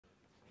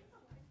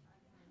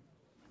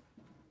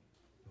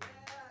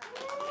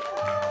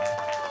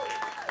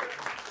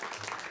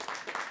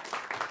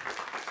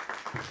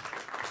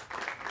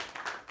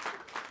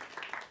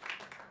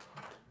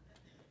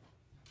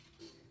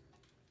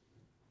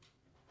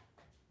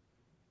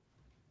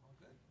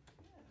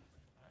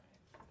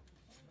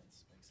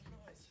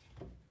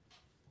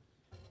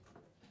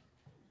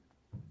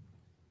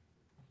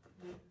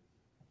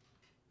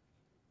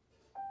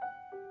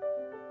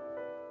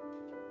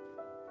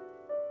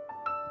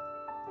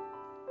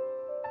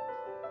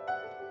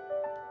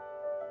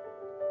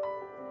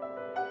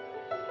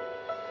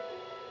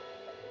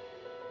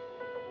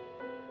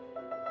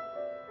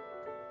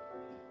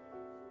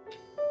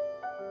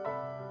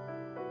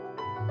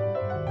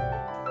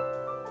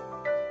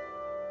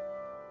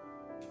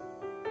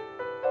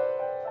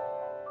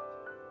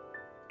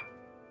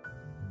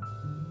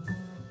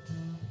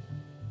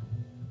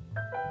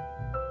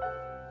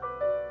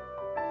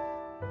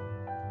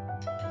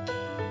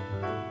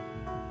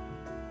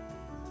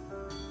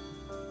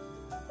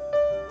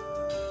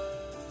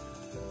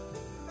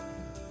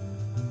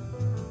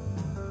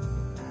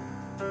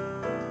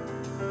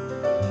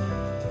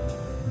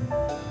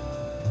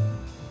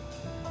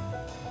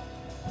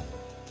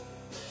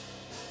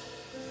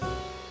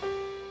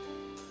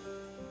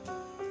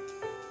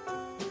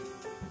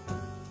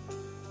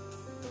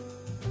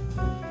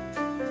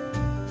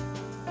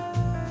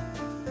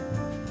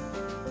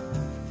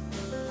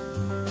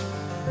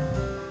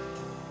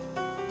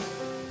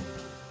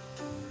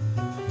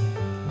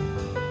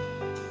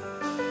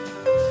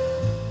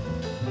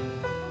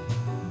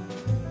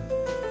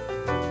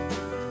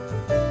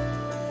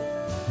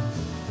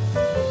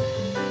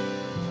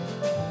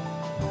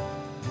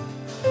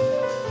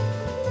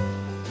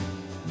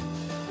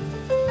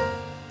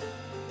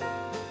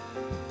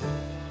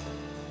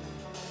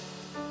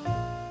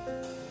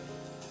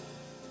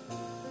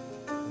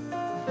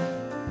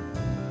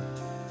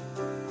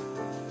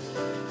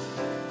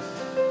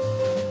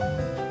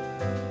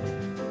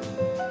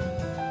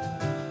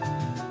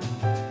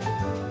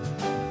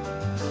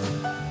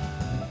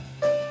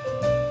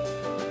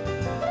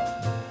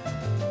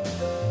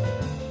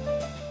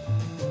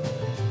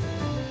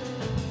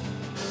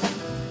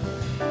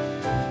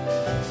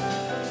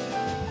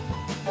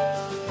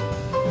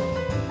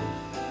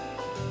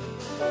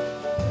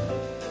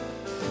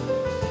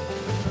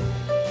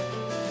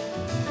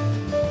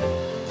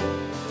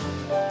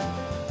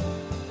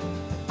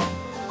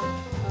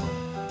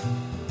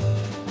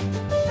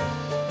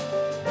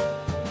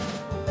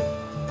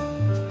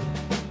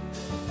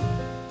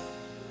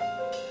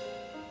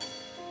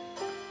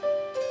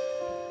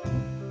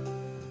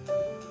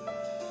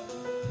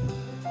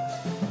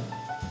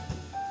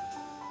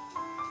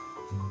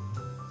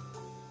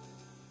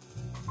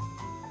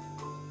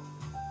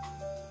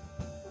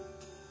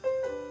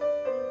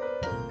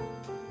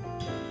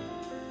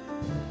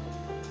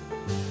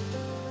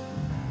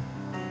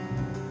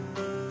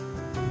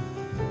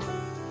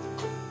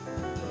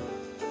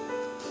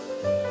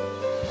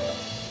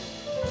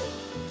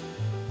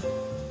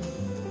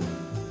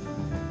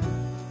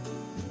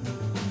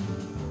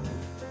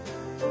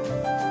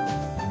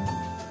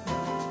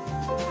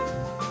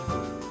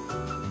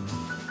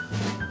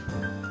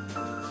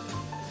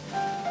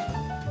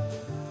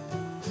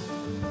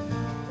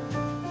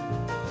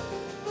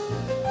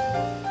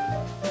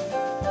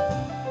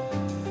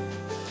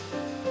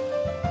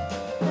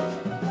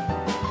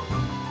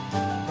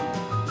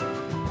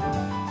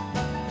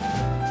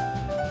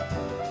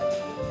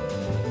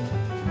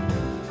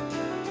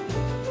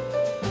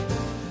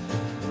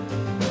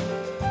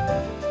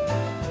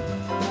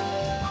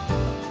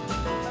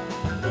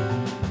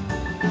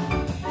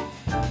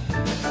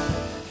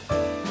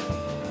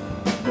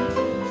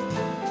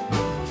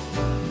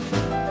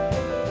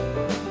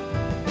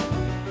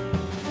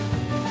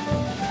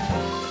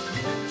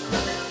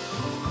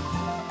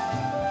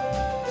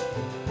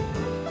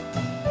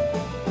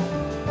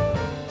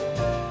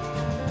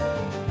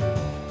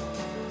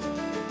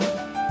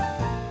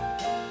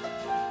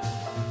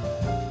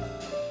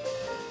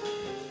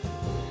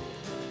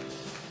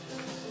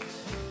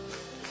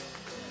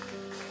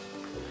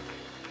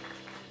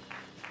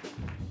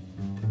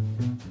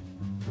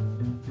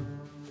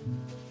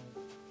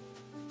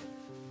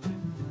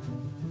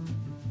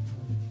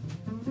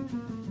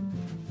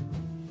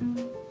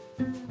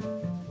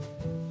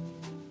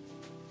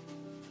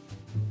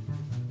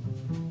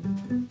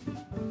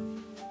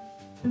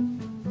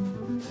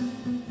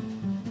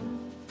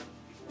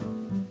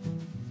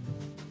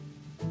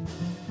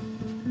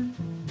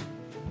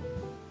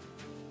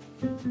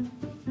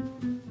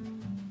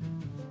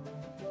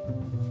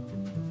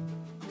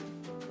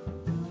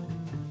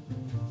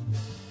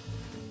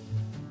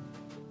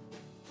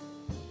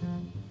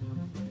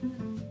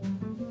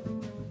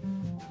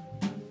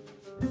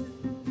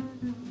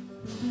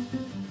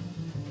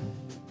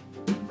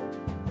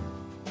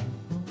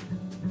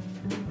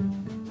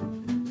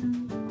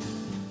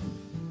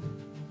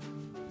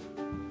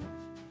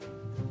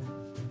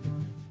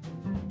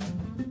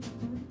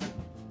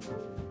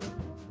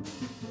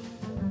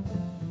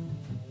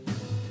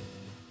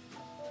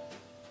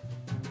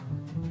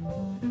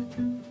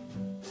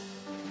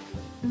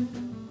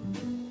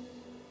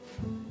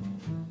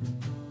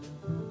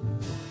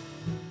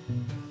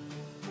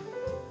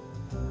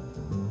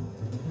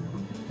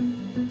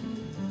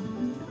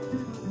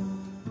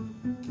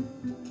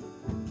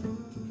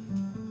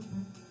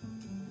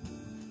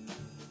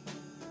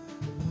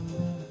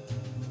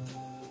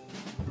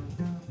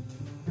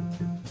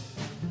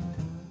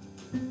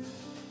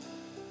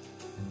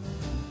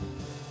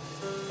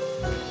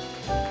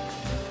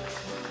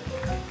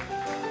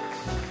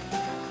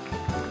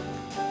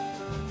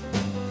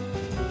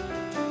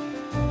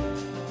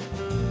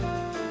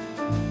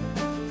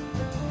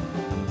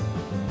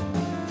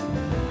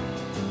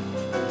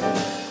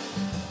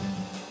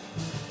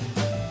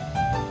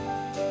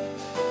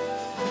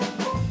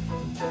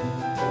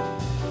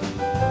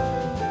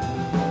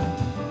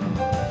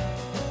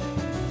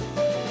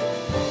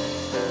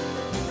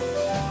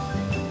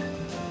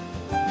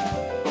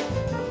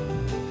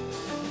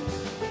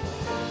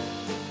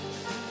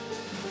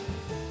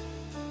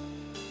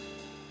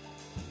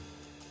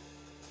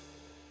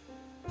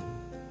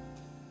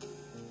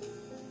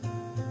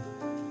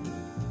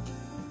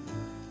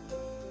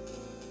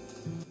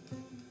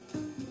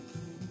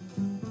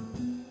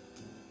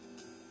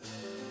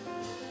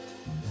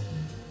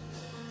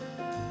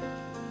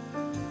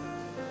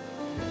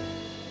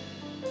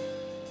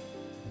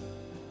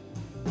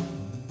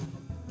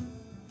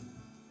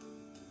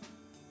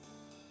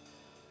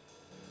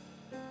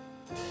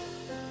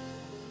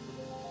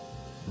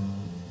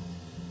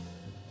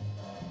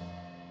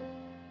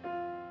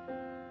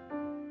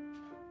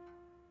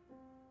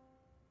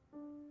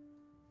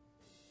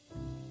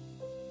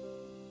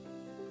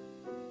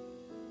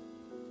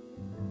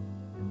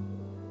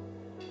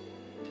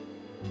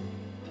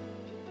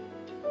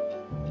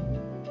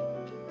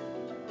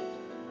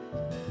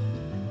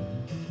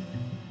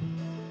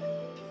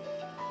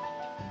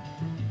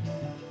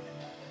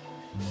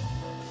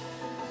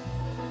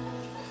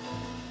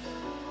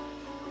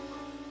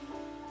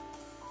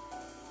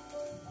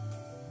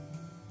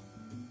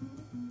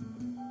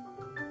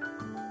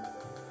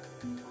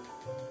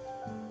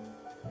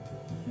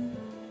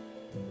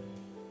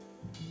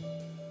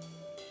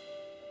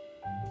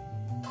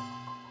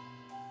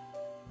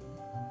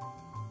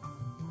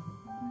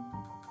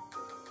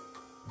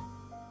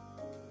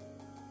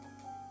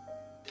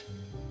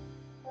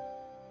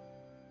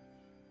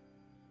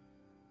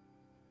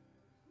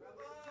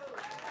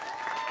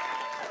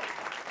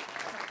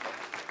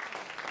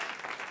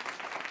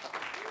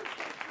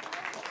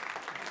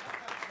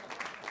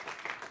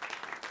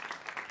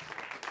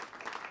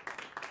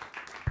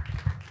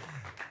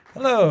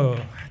Hello,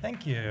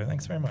 thank you,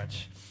 thanks very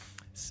much.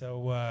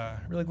 So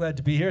really glad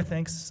to be here.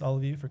 Thanks all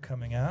of you for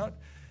coming out,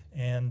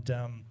 and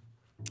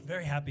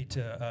very happy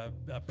to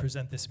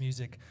present this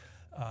music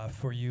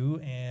for you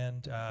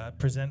and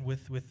present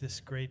with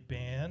this great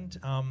band.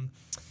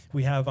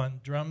 We have on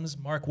drums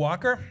Mark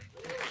Walker.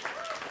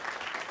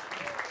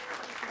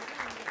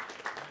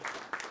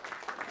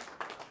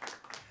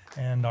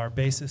 And our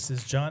bassist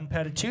is John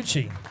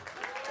Patitucci.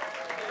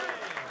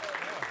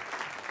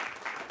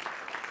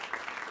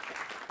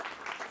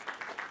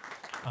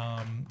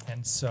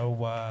 And so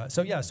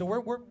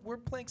we're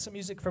playing some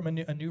music from a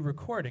new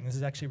recording. This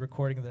is actually a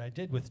recording that I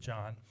did with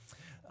John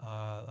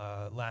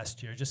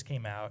last year. It just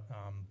came out,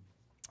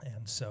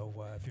 and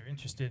so if you're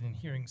interested in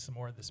hearing some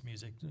more of this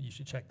music, you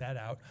should check that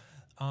out.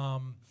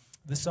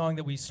 The song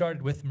that we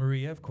started with,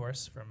 Maria, of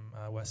course, from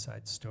West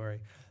Side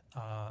Story.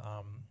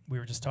 We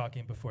were just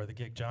talking before the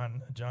gig.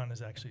 John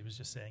was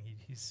just saying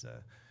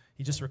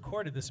he just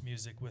recorded this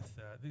music with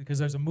because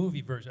there's a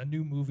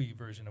new movie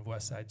version of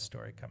West Side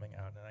Story coming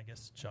out, and I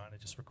guess John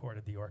had just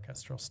recorded the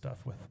orchestral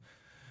stuff with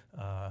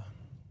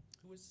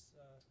who was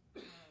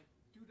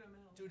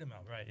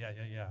Dudamel, right?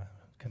 Yeah,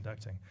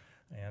 conducting,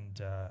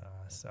 and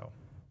so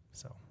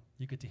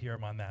you get to hear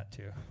him on that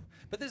too.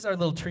 But this is our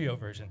little trio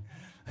version.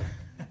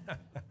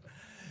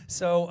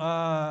 So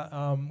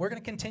we're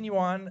going to continue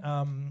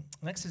on.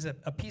 Next is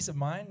a piece of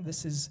mine.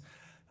 This is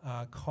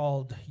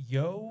called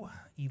Yo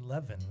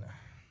 11.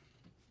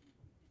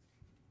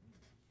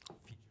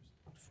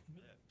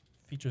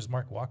 Features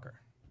Mark Walker.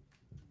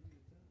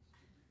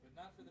 But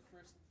not for the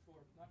first 6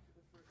 bars.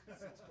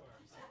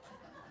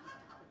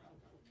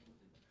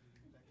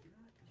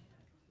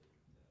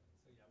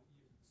 So yeah,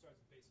 it starts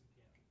with bass and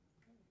piano.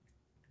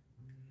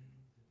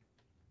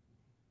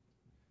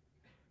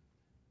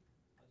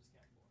 I'll just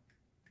count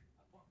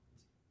 4. 1,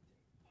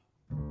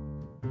 2,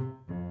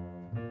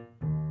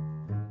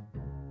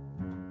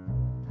 3.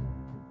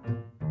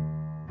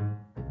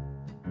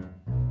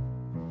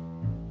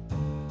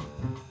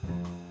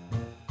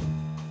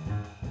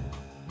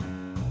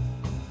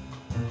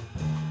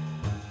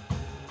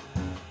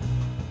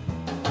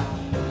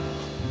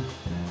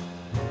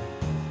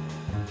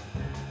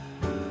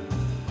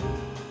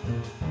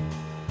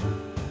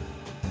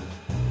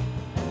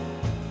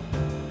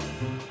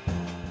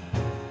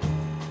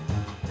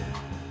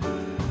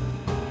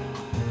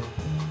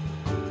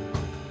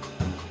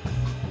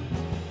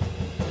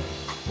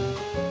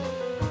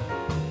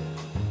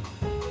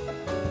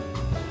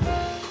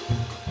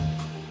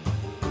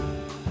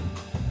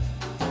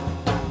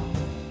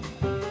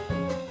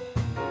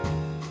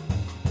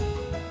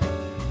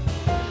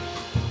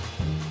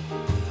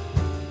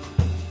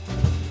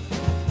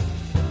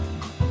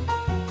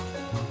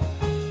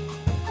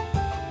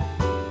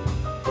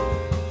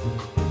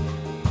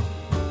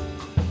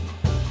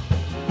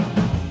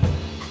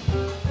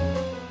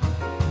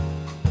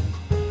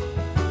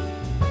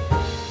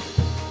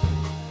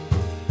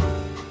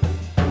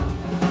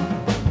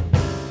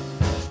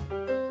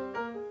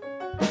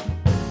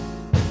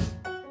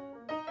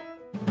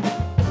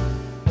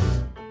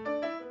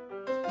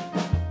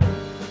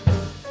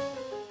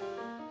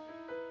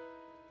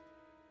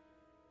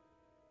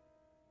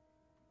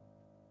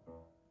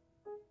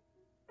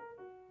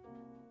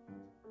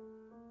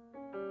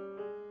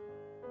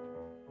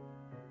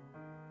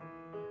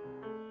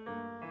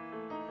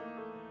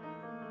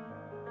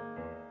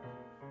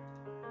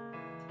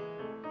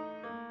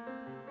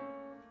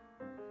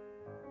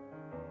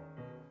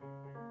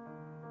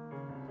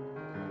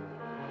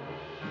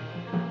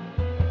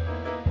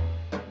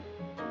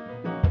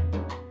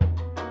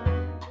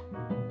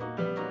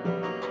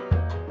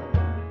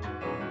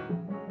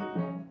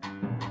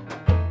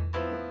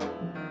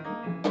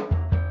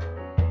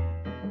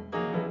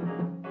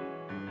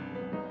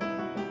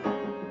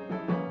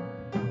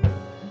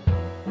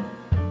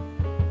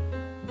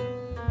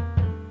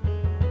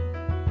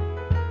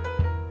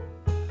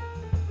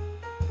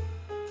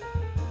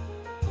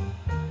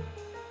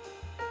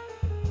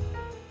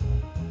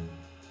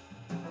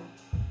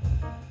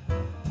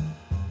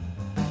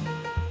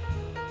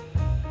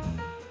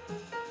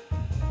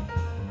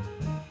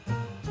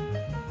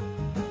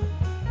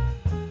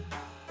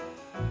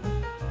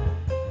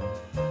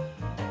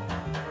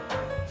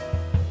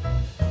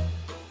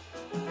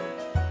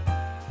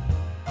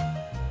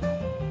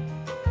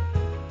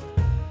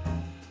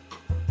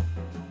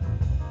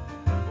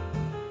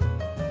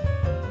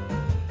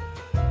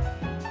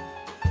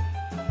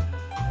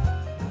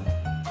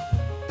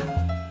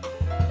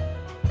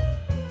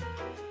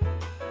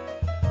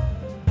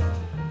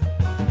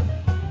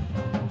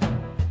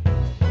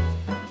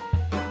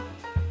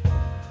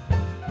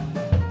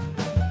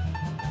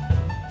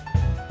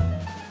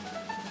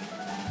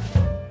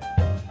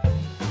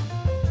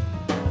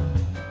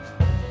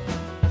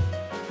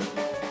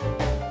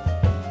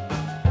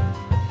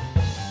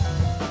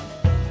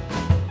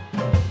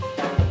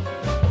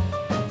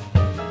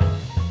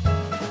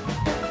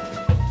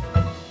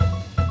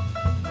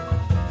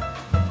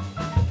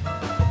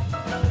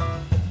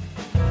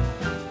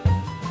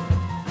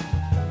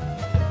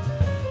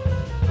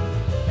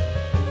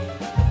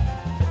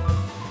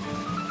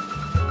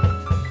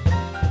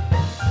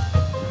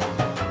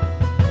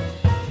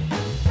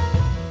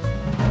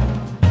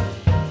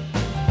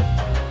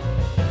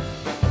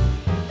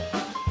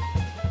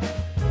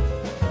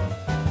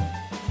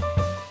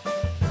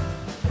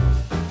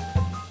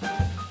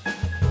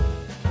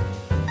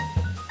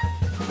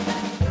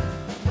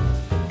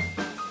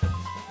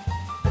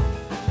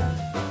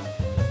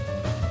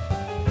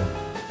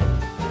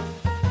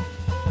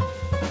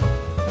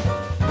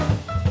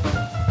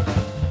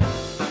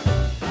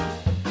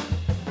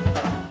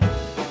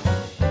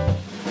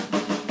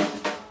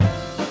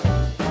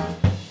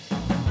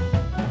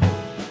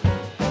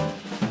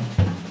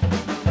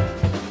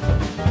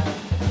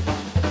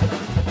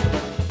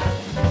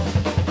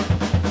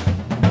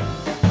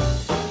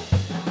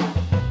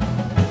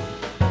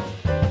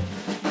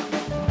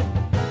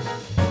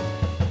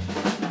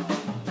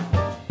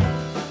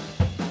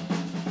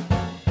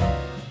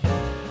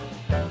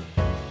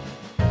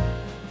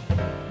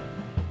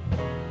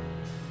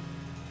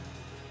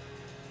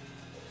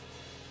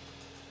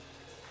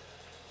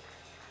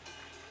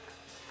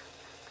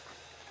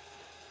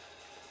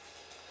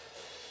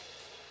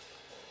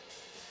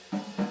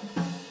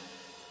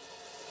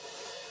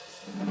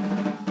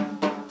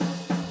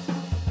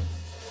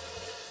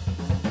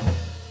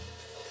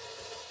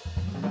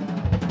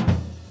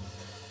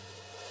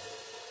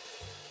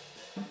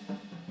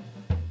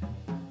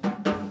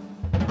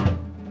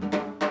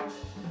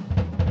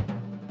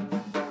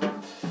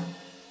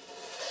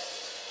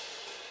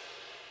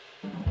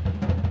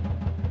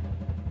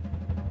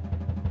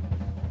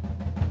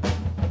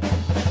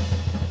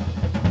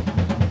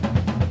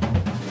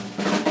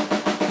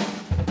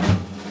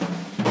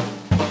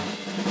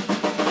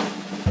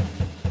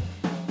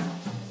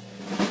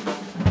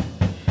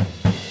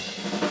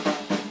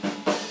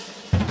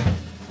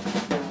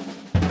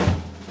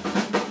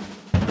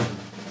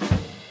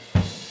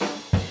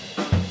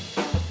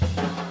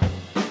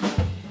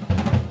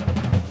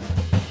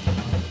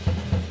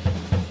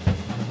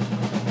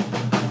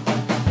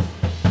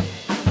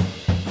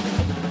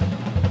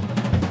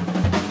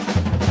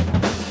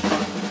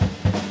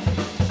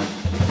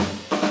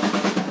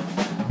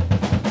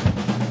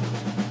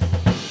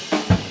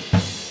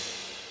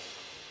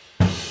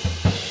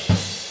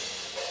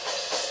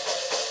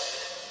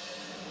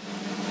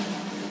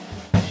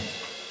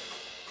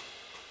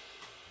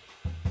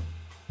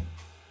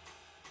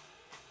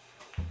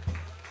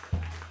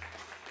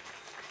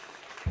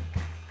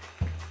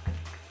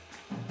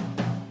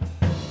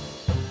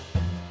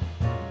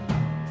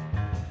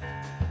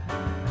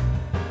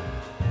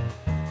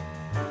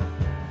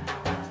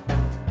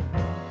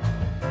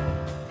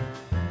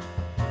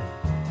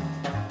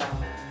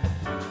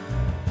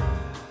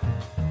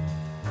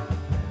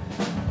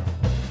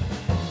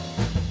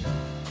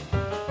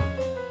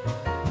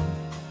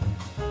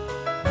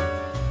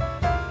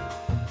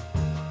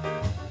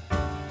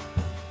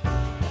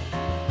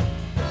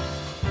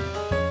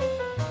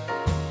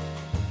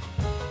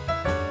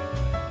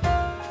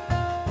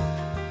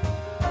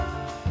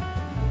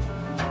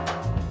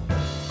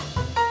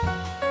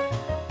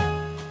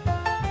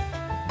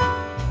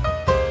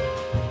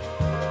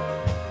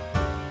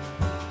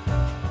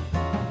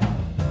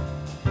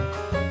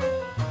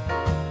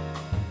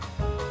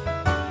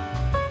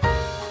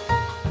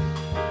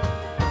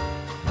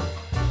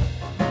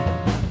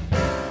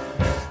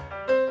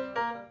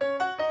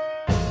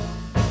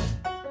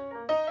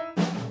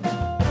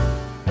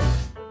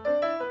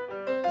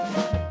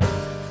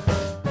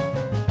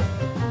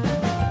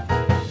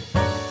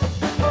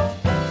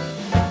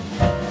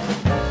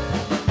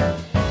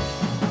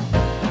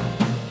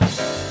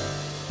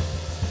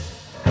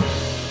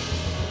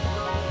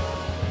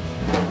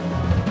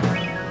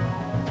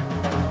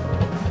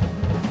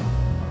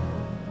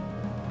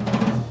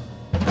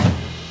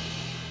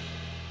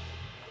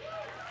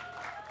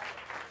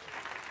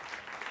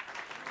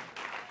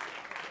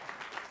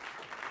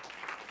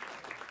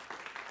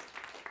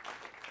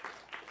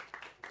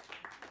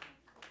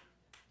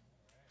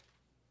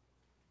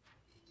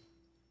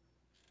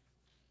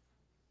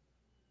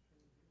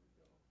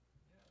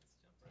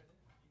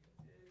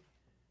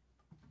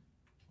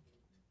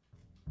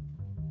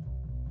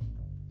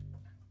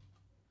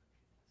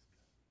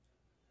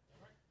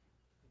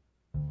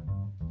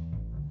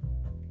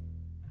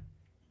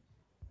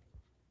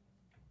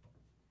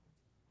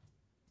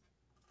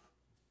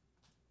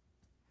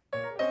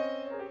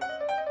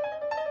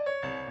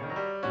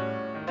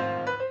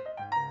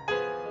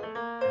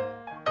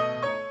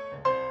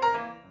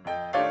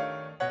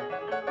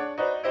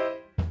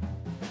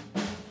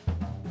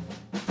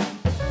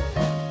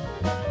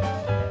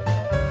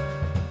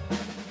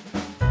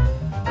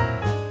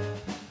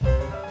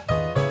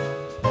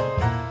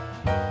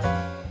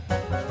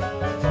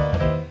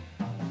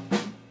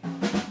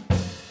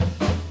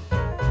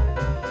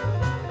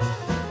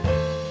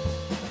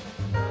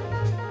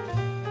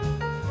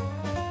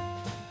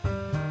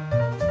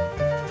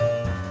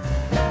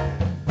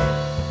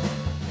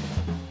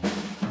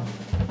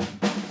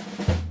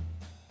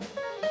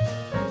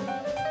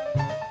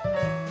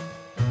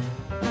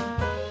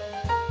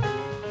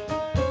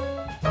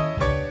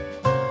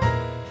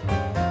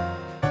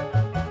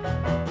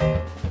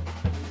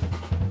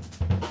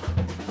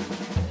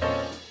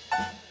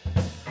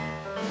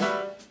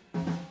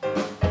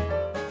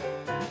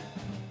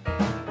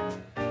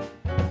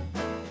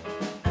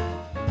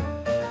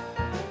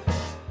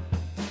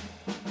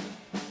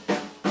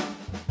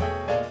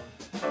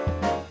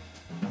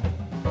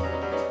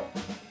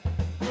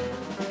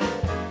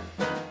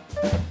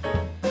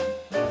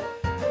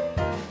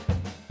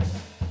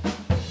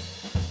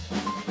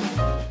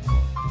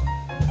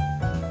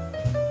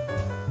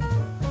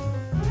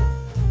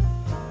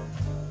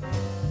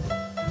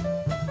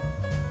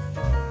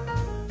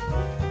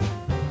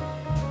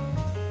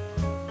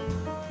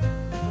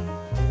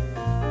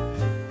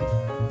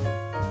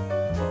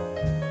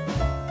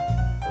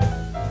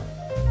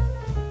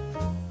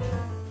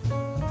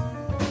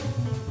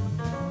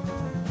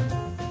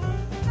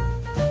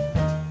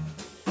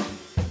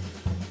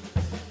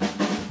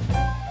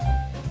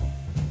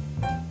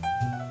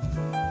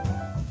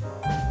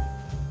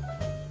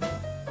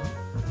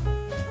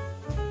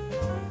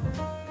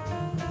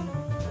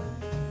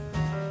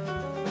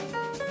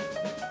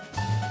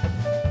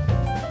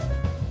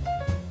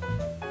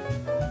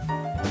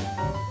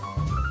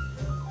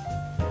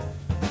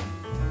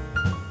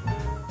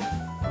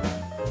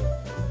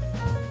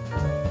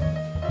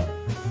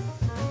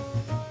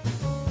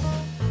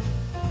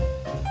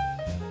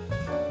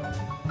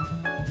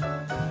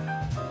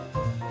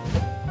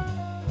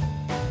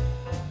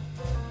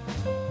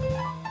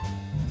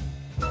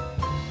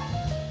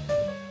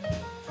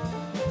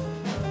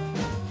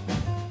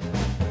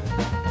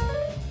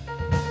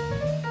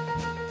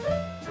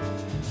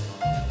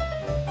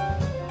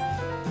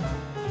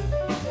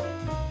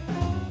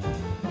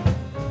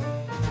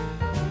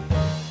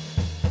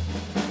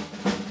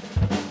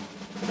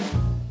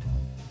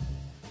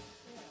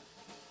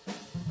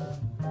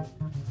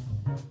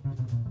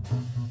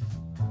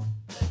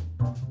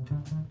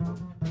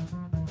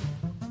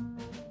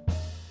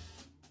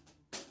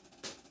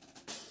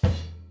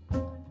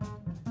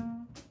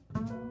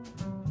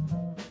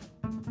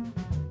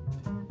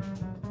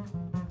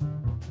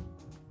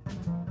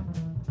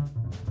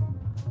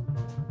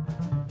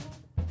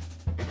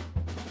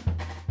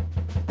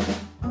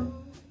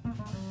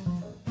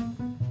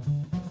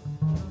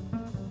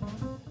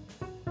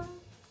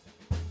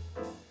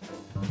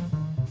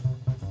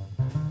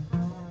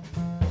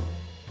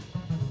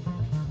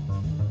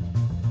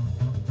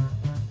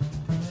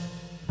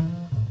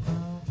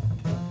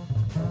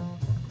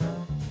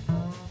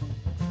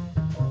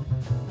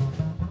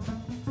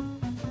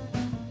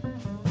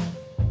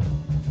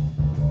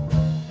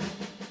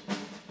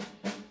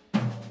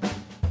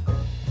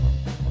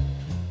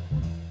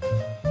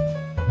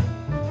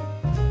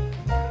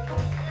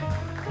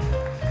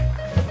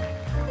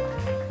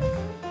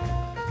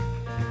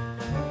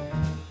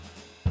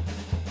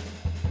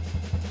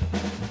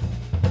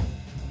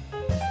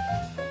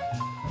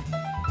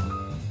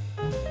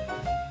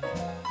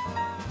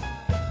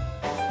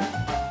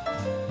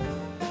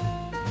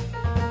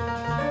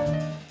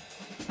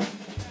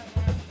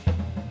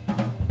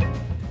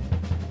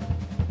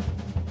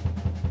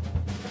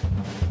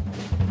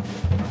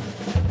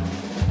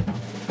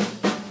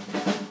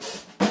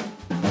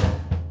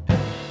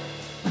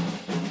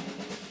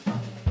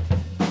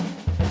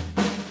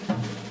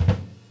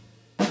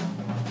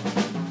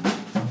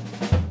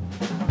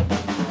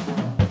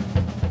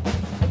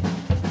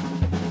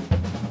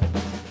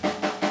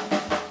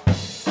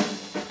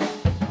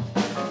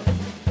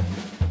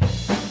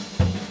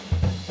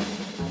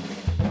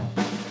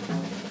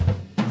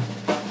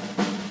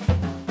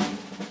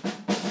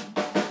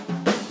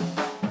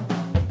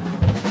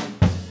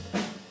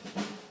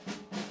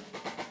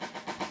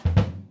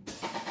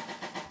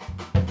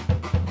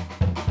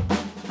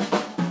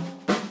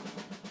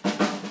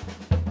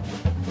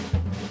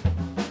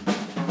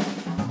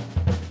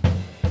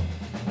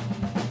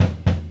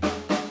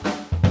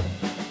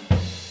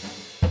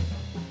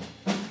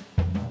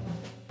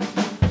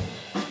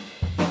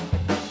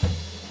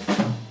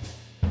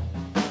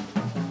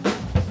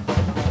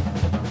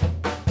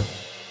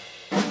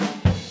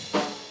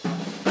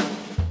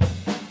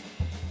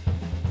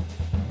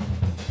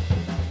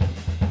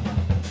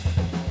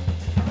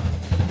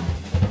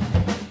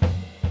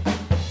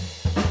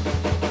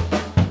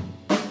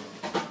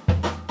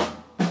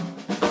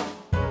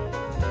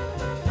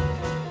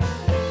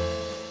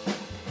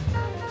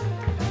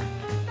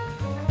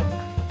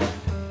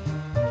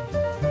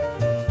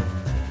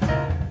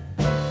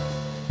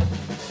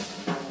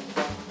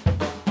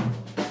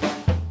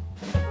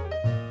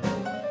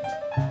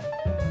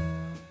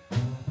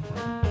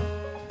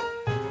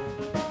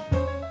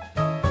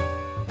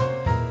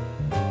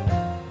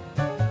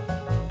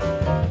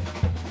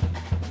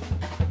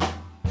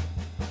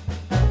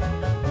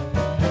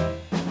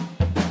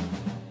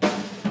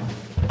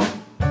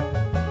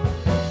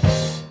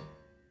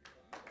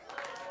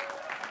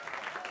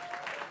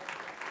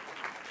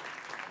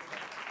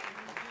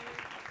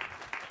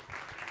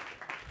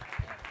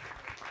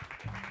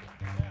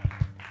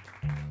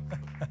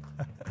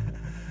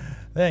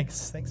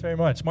 Thanks very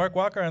much. Mark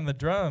Walker on the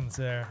drums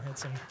there. Had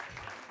some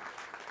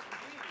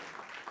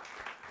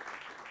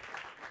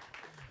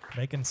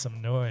making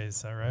some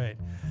noise. All right,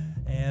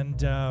 and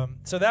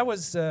so that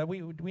was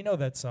we know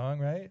that song,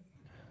 right?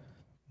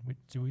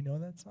 Do we know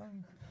that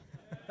song?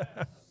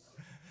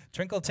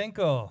 Trinkle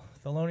Tinkle,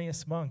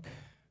 Thelonious Monk.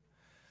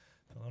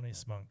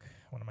 Thelonious Monk.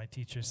 One of my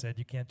teachers said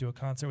you can't do a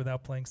concert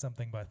without playing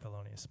something by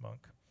Thelonious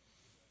Monk,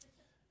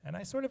 and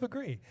I sort of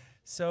agree.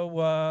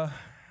 So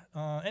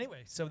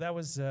anyway, so that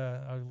was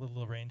a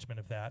little arrangement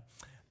of that.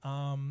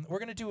 We're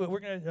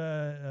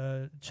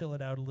gonna chill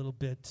it out a little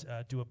bit.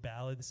 Do a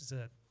ballad. This is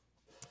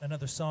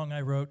another song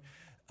I wrote,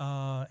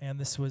 and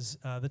this was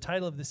the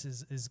title of this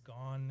is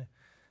 "Gone,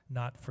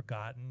 Not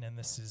Forgotten," and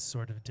this is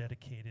sort of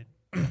dedicated.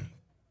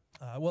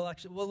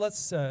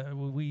 Let's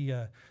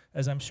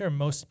as I'm sure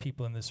most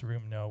people in this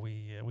room know,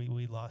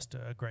 we lost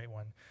a great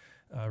one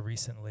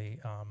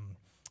recently.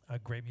 A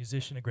great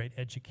musician, a great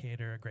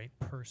educator, a great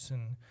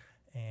person,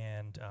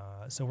 and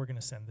so we're going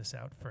to send this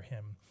out for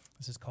him.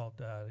 This is called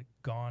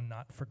 "Gone,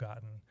 Not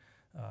Forgotten"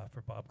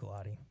 for Bob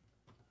Galati.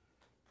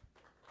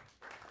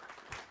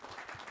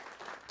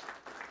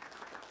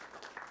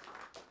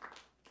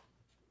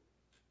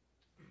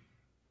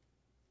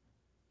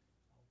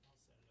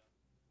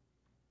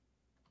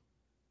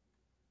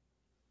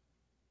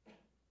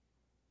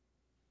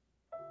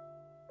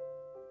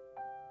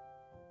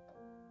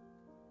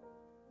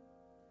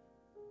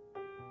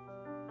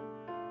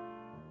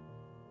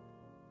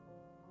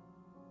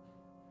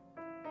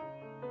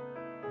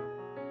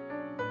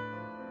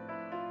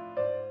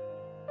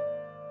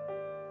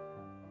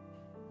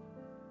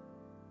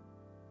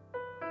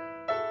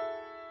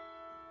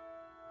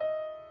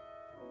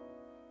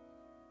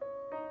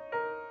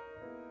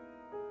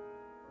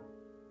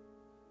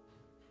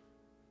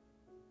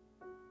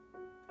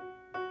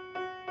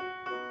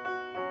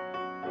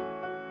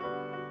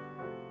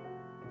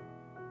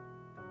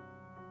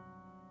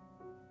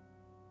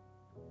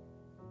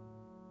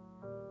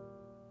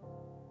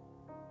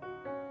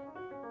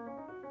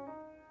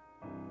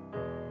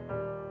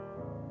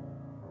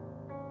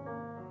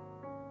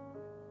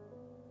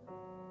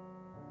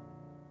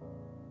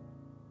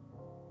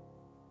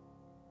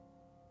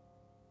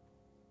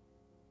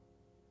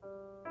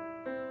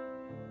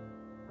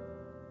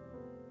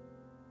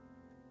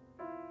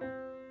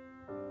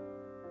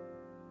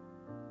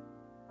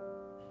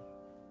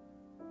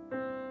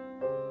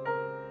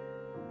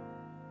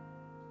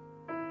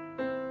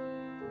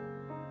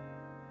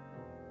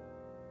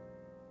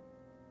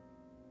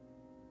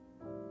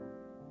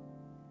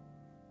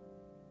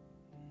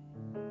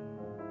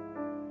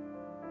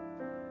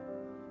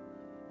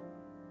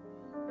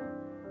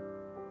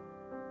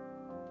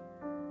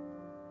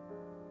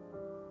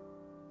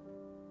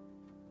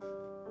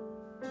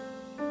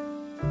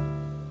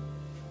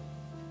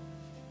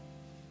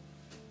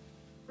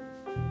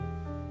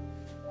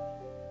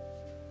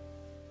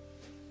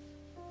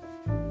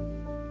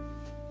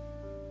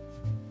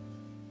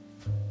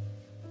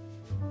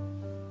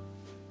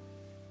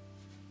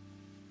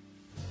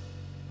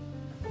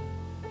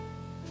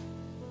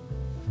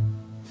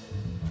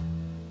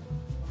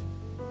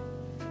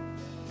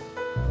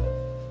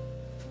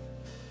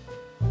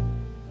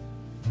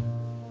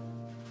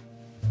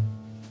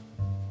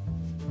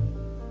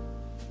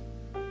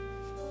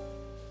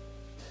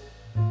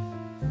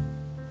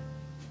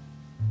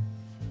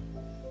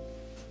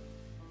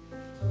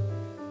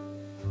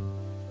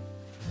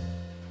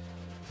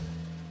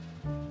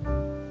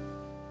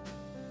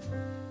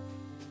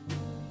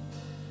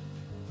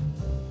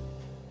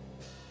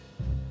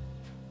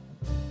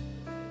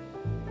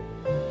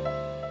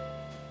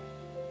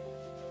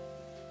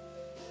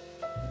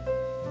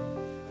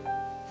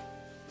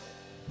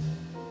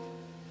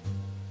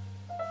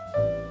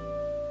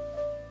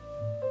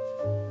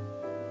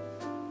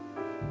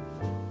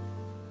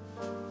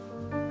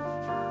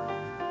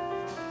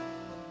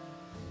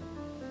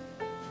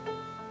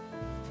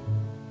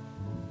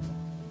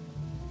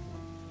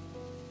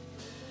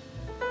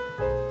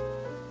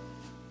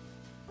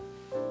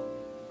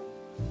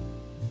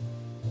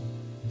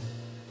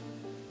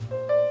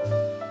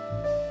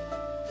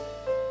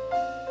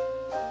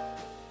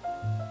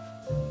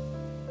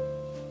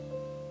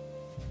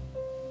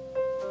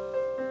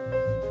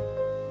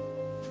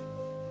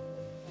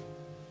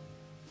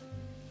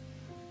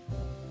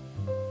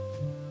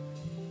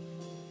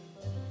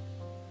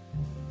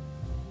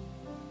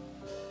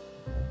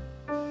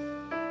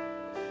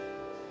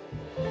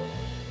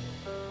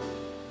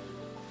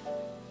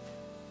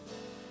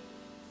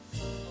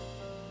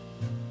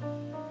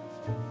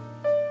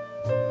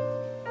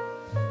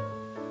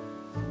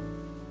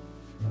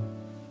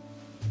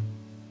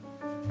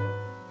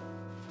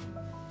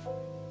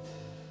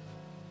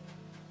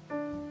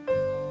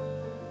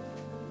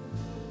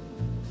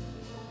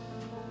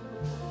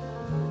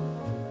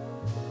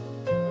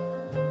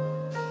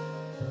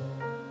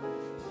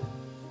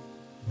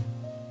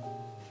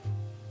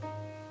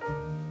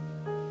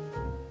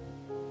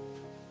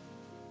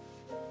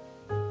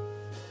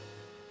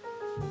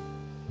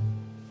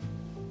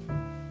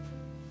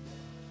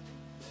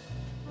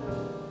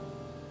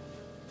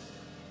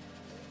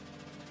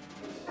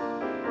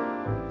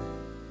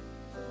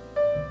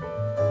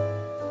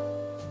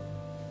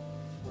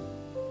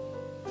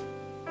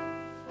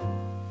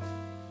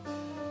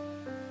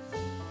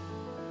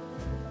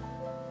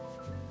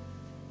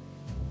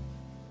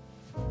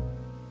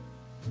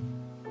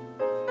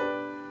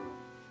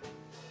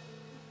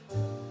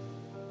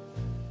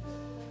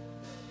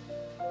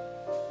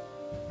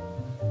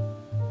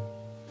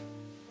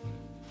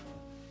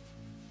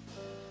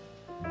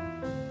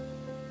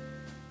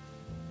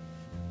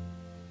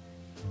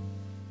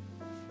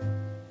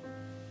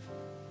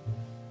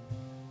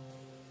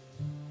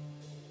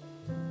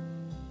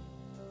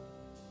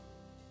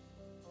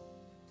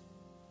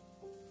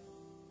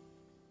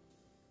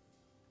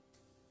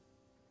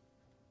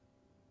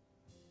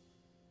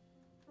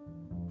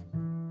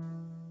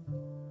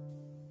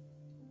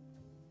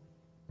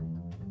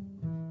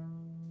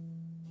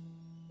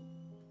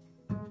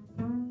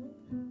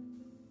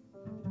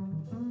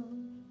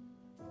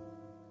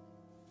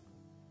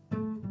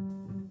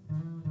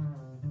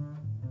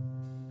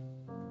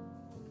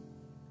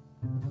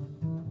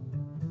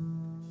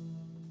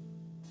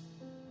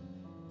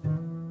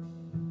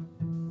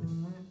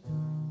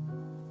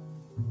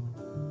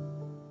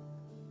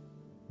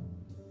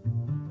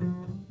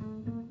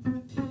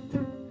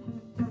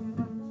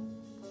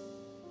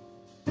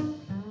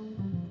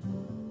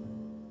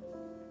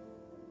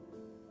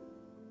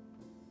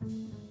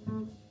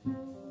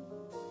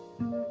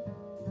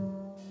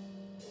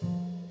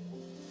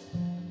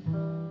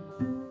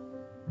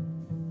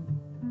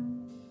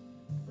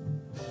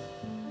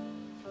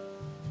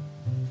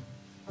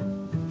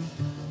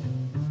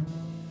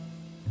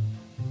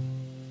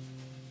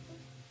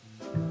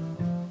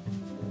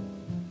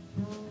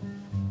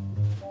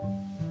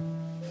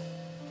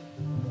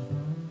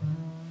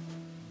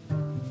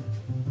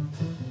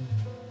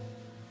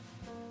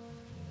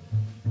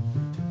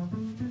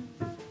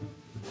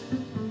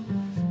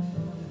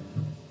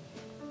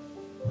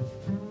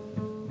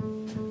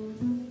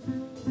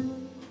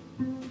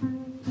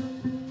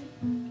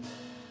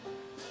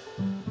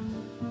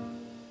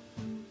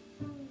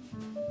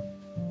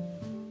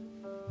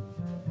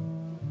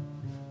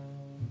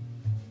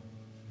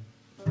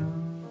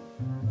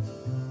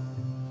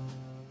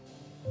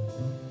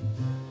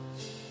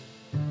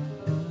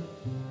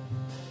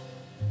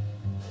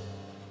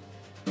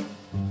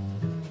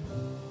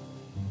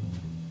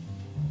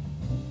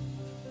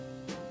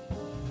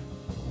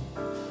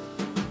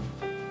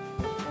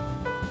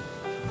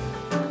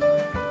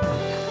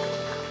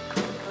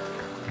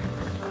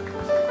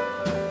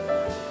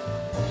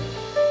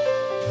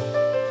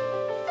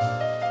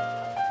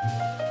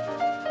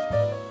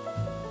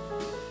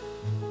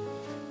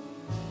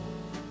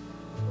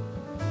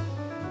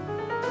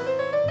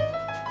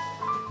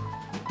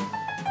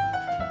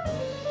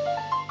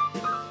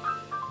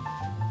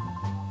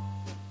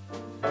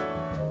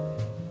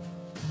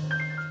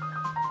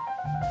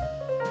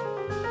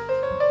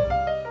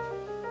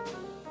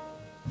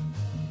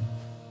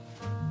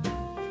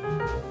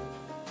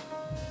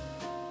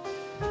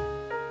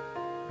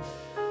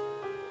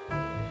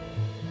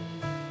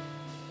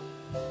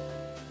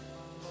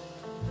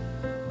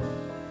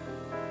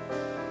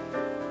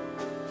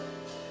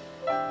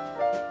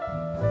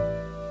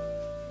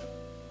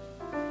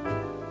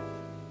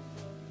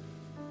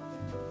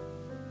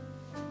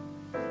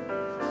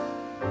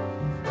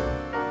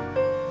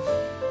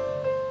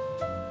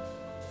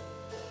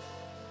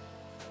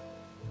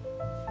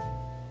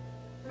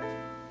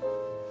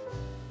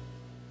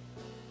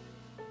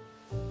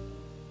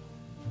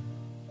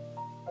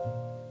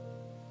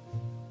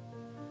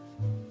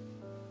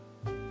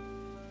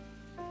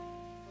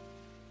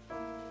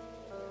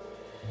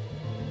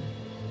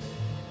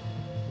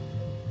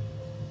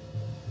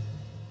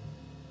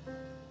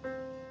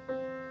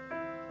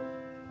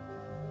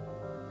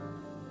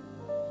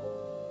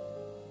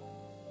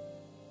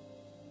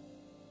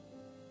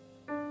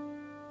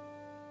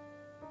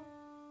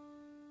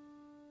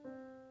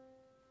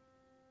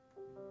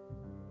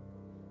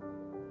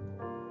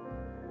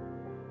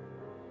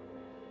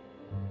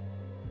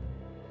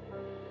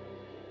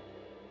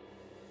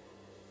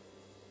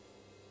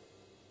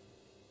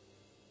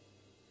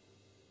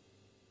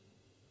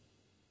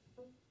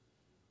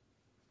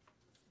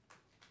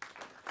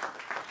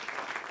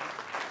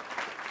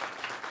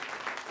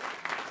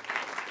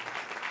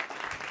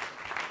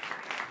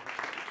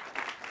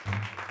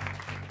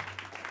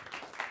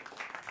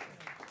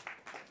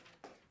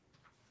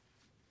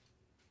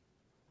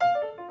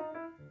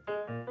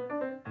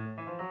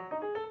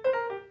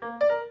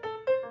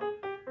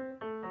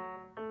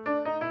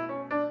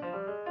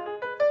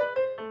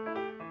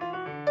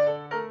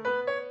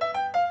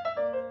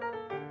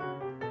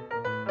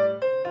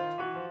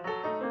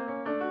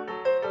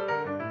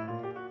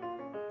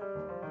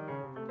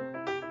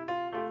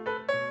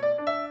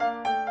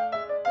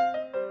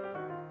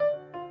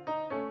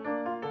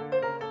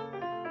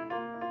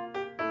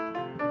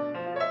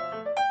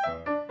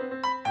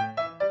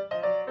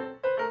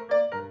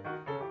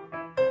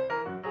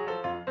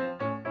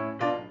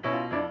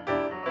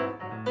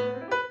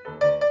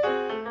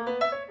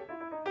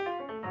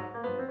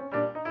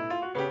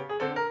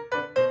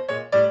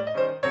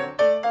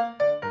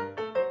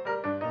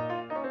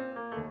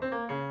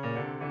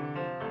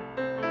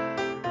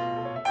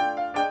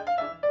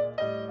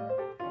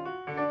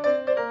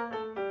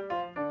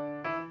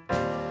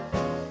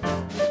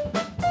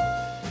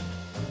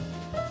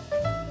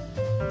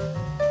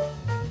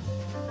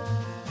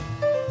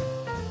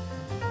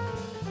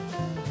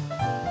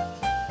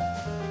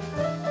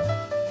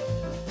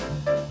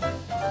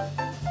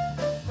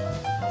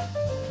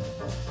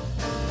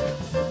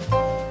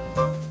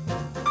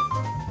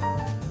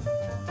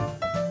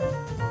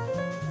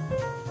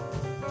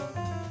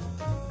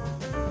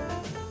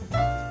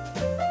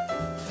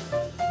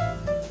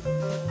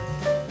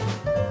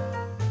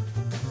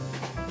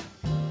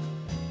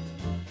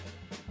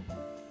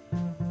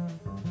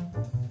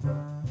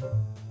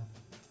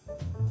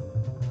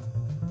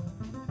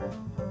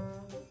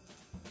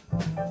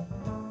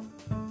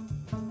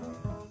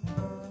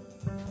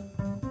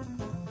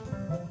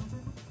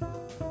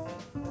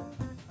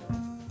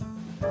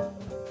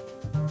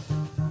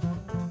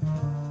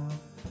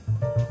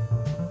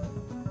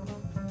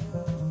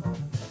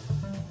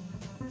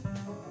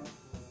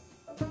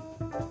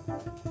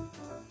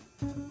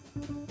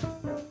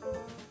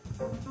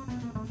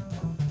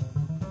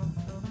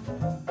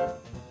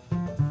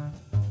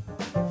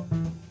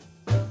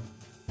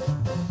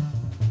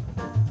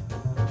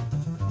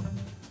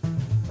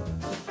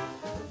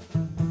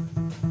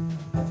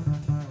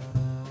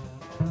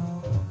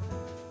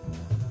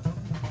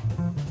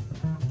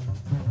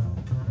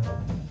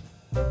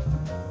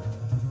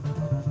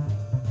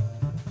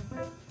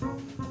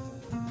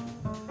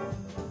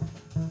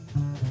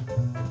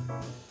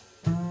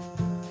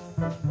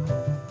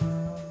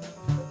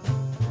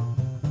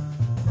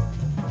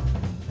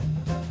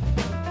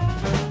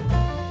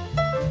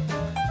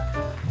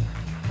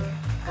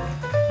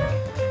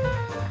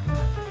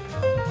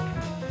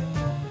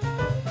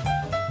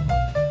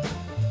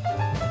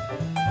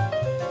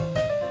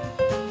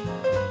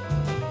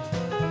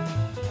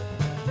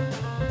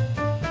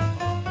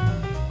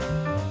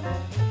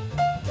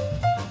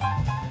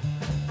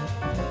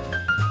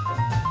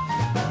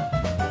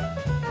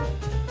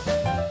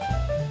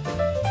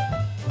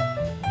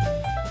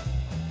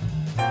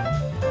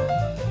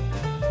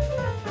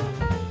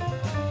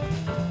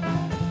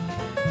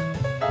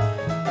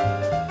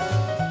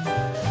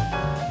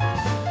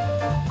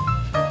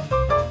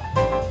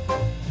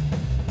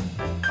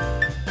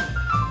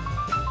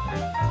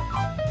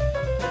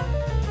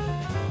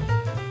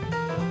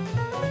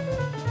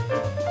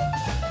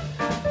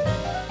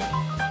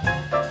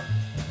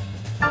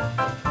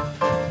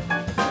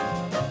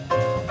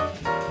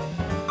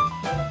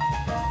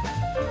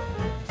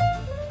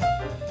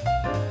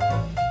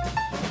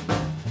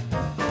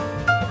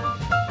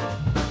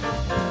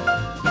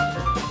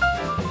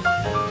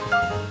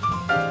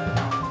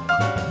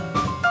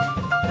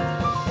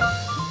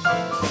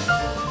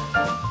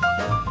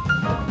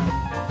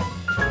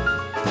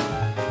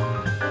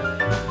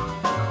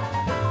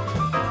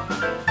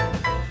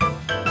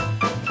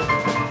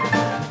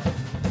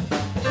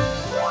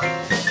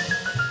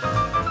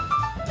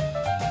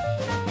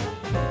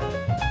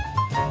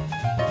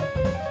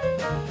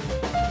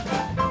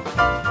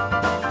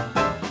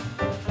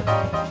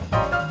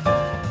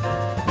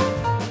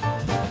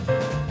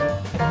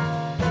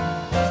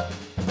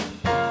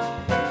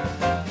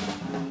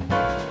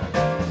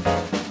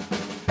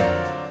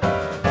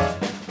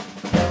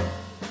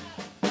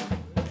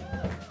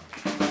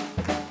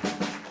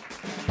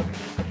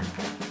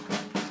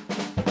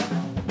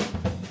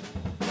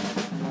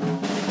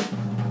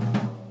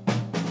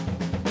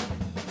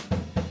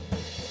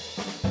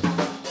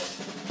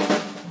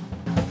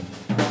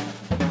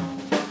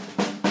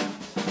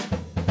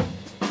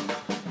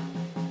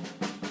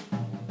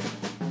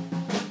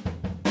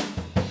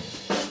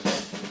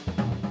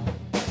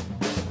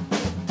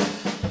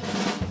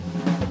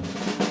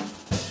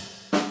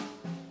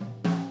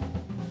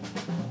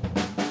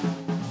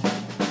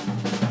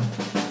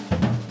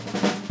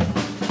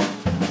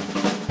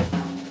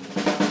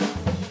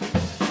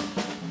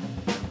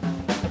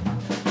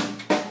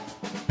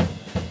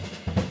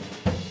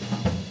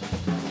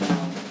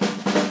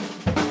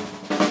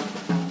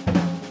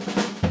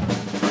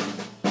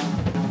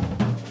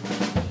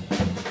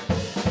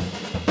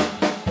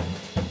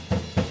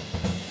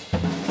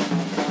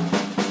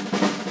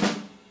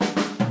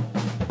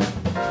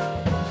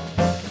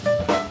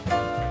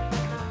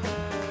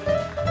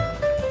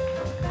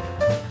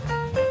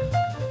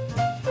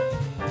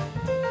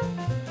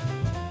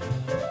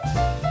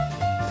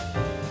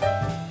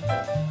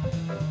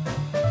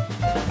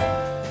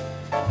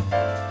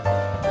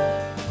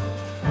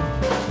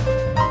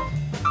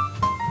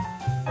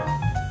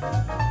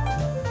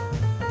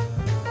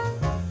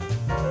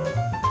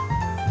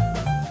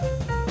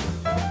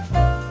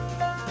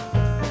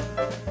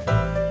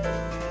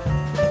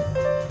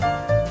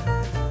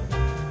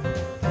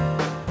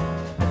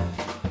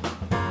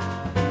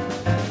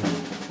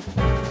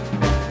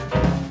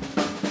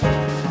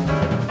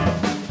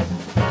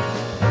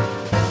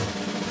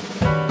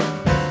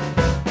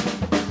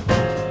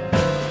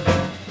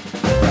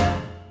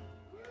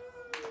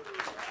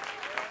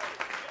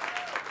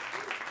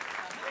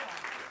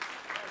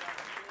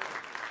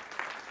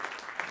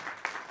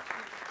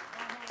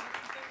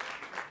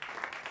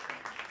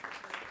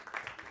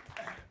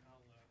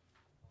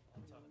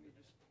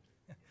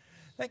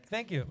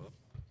 Thank you.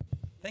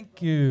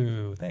 Thank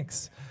you.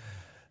 Thanks.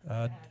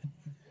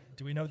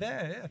 Do we know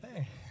that? Yeah,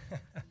 thanks.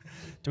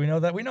 Do we know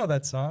that? We know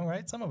that song,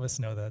 right? Some of us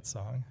know that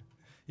song.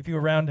 If you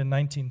were around in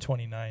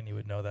 1929, you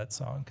would know that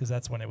song because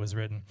that's when it was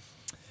written.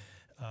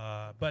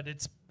 But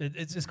it's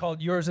just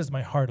called "Yours Is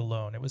My Heart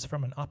Alone." It was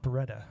from an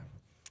operetta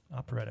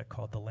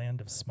called "The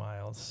Land of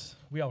Smiles."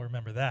 We all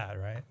remember that,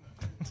 right?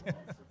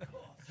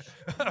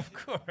 Of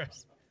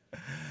course.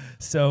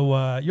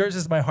 So "Yours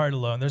Is My Heart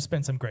Alone." There's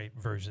been some great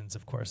versions,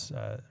 of course,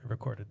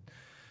 recorded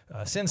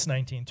since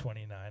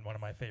 1929. One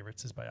of my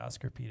favorites is by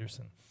Oscar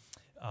Peterson.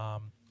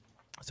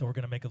 So we're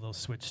going to make a little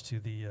switch to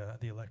the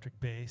electric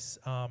bass.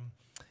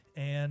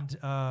 And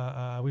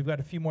we've got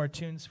a few more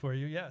tunes for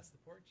you. Yes, the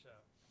Pork Show.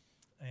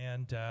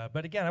 And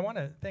but again, I want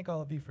to thank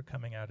all of you for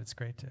coming out. It's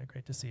great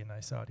to see a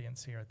nice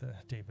audience here at the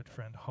David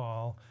Friend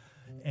Hall.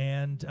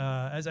 And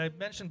as I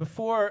mentioned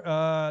before,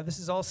 this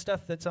is all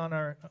stuff that's on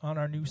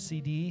our new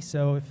CD.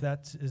 So if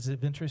that is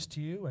of interest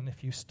to you, and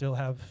if you still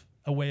have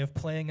a way of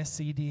playing a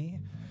CD,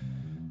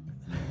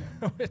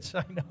 which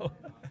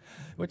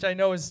I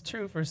know is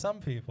true for some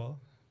people.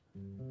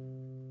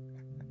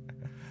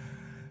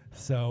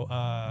 So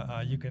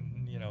you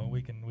can,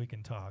 we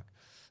can talk.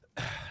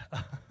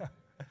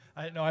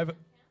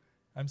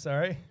 I'm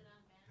sorry.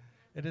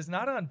 It is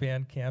not on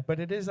Bandcamp, but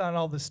it is on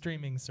all the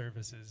streaming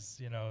services.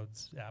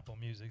 It's Apple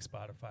Music,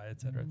 Spotify, et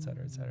cetera, et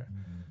cetera, et cetera.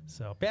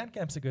 So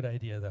Bandcamp's a good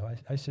idea, though.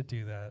 I should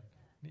do that.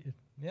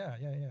 Yeah.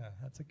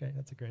 That's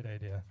a great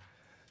idea.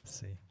 Let's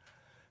see,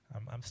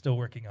 I'm still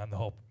working on the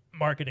whole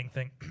marketing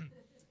thing.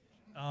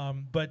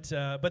 But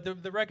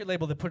the record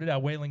label that put it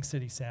out, Whaling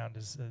City Sound,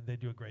 they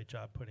do a great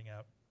job putting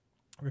out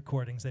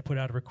recordings. They put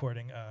out a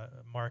recording,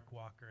 Mark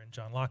Walker and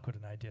John Lockwood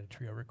and I did a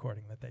trio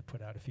recording that they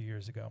put out a few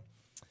years ago.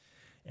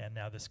 And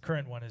now this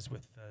current one is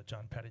with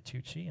John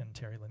Patitucci and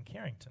Terry Lynn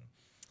Carrington.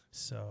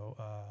 So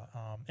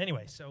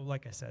anyway, so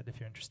like I said, if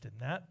you're interested in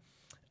that.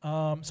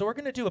 So we're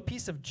going to do a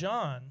piece of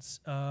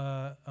John's.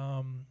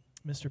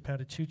 Mr.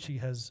 Patitucci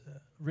has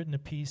written a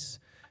piece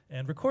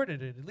and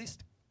recorded it at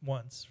least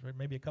once, or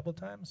maybe a couple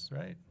times,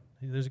 right?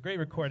 There's a great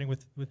recording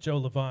with Joe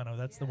Lovano.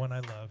 That's the one I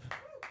love.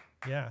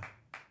 Yeah,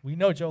 we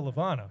know Joe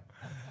Lovano.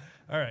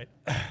 All right.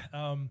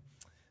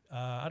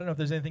 I don't know if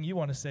there's anything you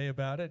want to say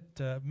about it.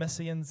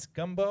 Messiaen's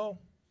Gumbo.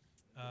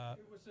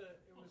 It was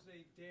a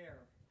dare.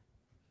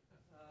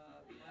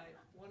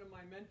 One of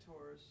my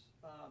mentors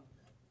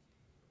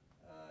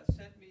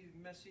sent me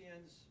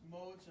Messiaen's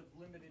Modes of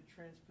Limited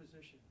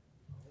Transposition,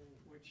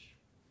 which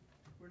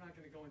we're not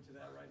going to go into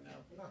that right now.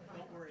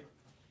 Don't worry.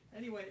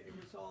 Anyway, it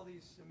was all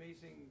these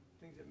amazing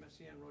things that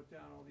Messiaen wrote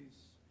down, all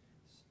these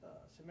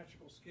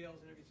symmetrical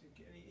scales and everything.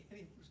 And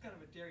he was kind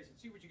of a dare. He said,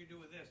 "See what you can do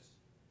with this."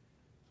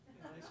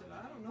 And I said,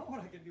 "I don't know what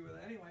I can do with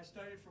it." Anyway, I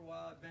started for a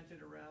while. I bent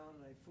it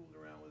around and I fooled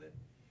around with it.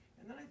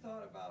 And then I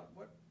thought about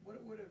what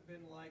it would have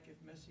been like if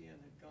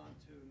Messiaen had gone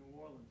to New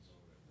Orleans.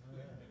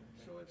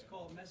 So it's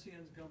called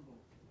Messiaen's Gumbo.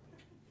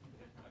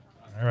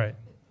 All right.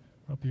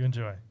 Hope you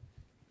enjoy.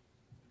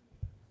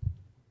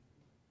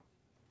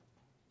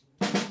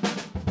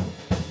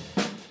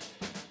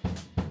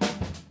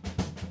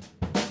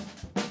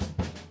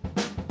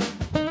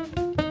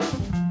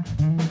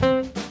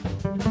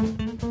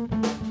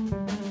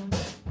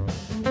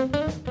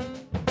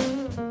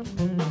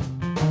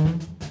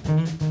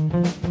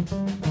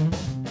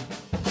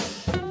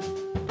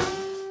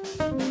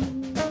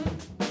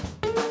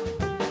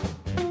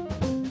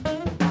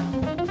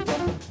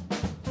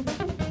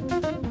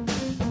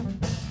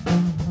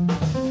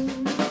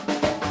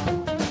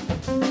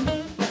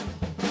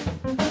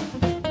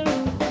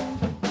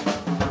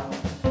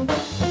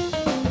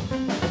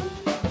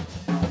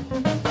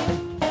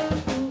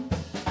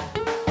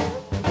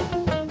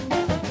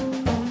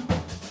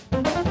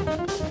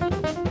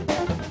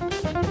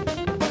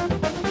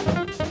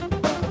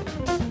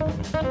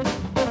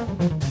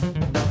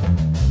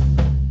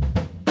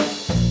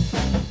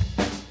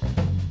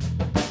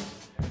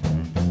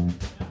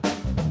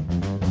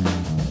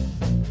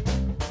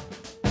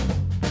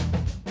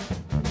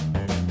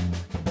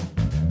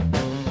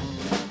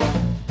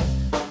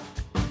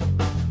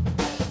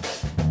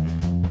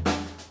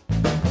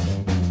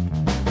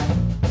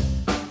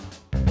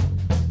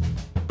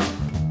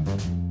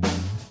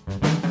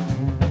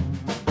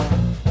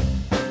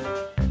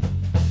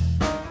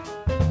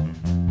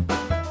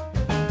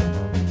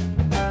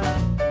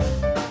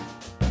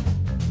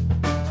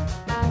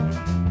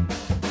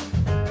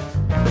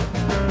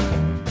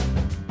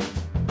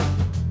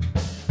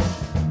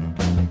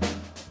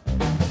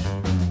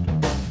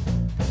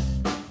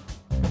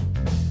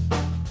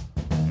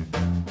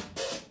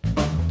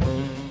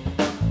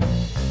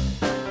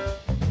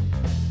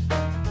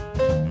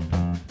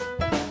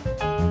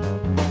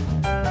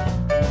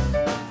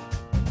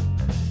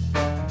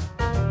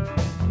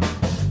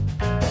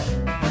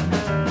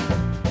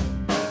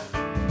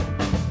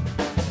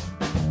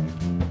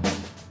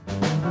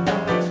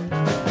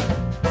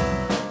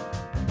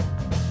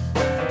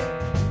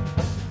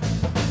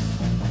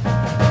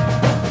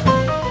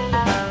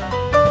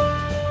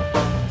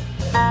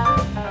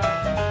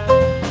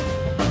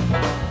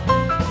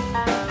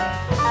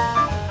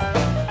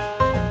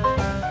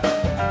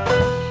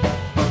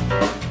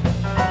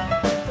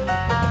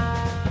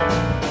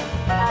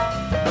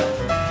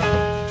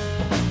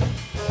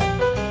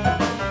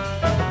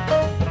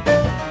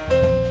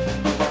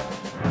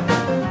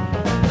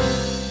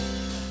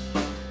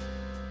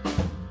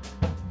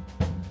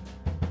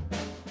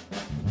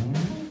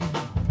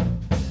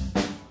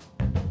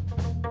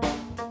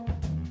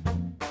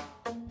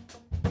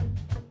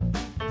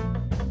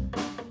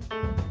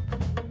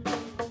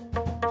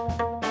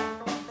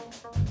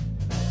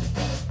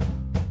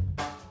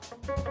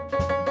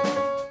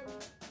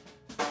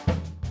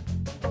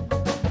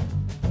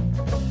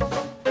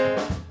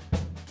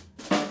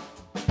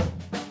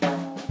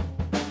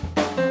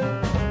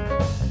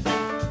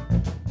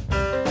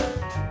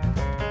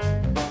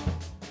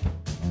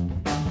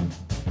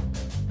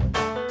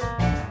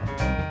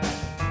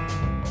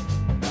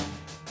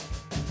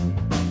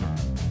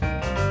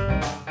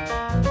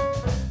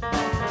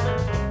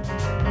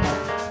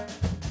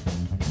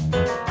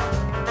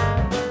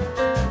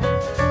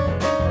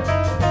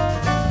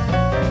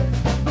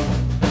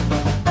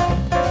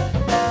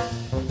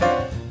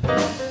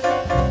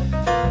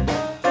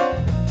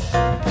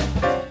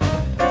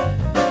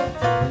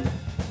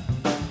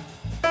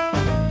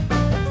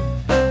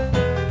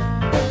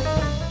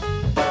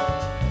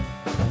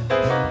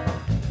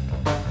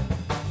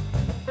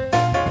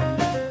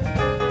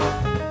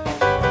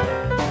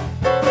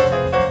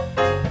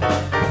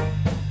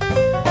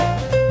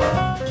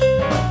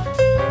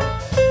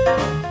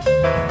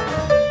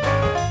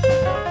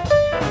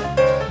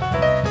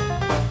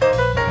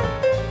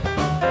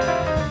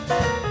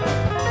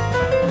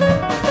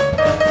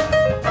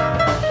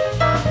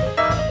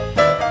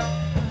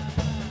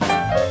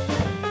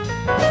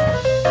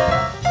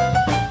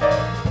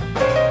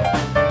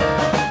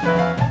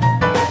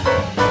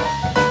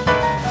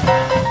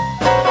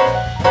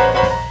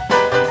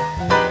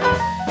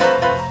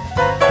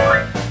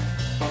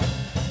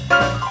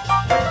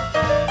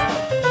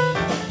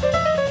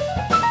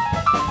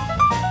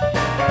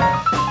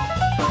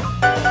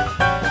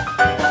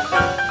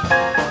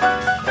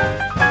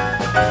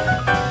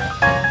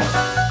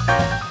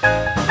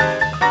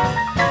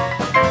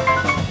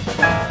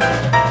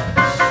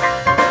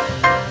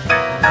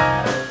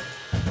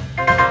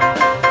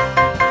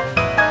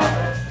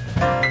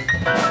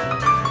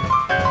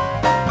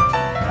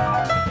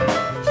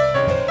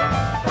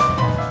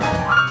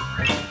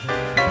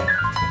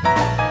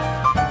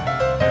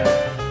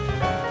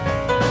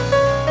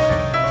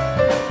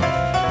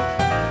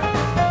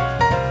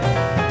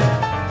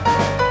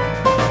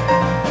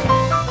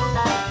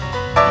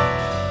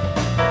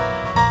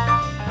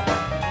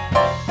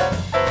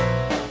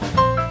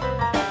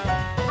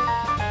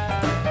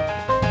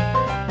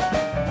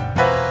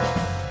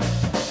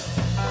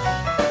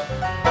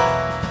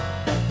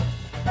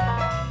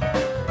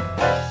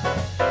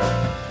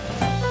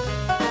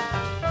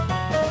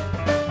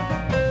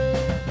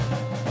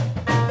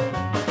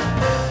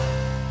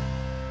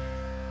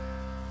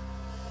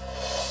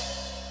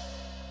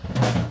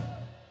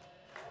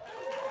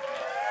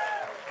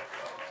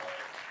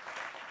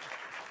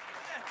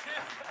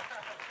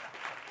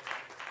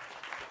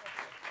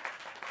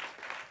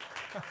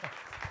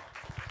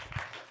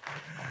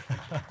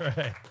 All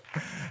right.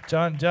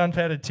 John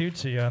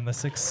Patitucci on the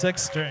sixth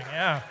string,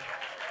 yeah.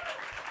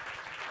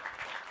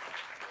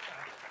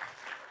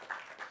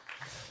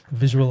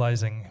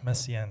 Visualizing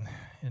Messiaen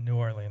in New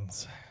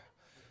Orleans.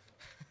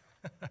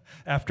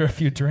 After a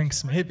few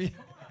drinks, maybe.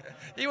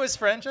 He was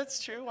French,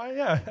 that's true. Why,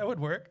 yeah, that would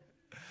work.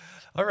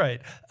 All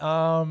right.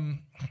 All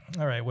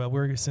right, well,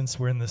 since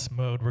we're in this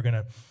mode, we're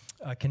going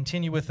to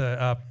continue with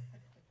a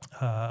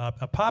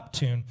pop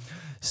tune.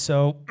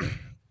 So,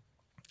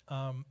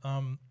 I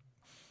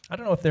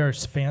don't know if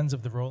there's fans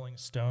of the Rolling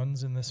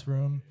Stones in this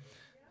room.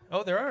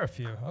 Oh, there are a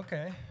few.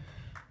 Okay.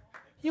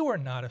 You are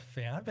not a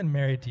fan. I've been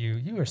married to you.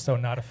 You are so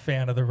not a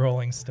fan of the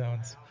Rolling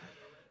Stones.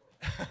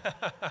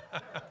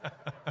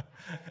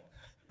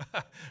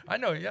 I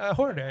know, yeah,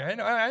 Jorge.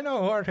 I know,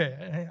 Jorge.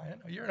 I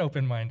know you're an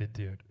open-minded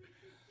dude.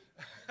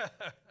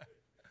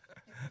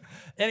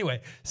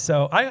 Anyway,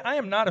 so I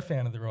am not a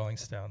fan of the Rolling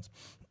Stones,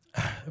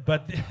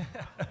 but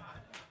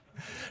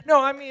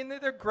no, I mean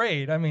they're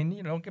great. I mean,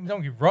 you know,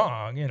 don't get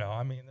wrong. You know,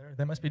 I mean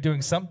they must be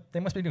doing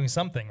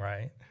something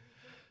right.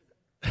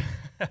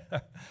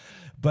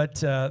 But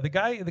the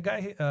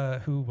guy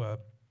who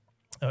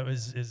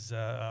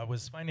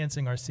was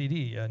financing our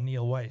CD,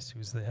 Neil Weiss,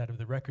 who's the head of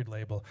the record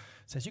label,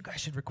 says, you guys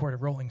should record a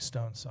Rolling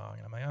Stones song.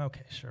 And I'm like,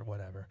 okay, sure,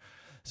 whatever.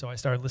 So I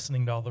started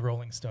listening to all the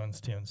Rolling Stones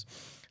tunes,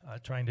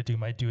 trying to do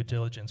my due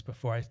diligence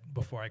before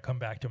I come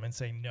back to him and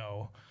say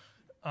no.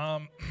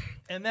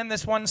 And then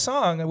this one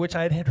song, which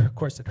I had, of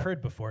course,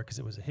 heard before because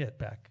it was a hit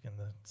back in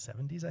the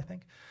 70s, I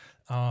think.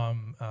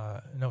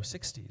 No,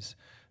 60s.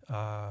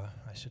 I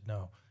should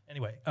know.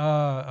 Anyway,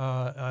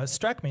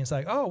 struck me. It's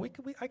like, oh,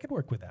 I could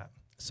work with that.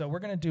 So we're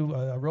going to do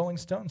a Rolling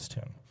Stones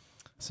tune.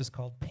 This is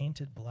called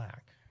Painted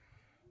Black.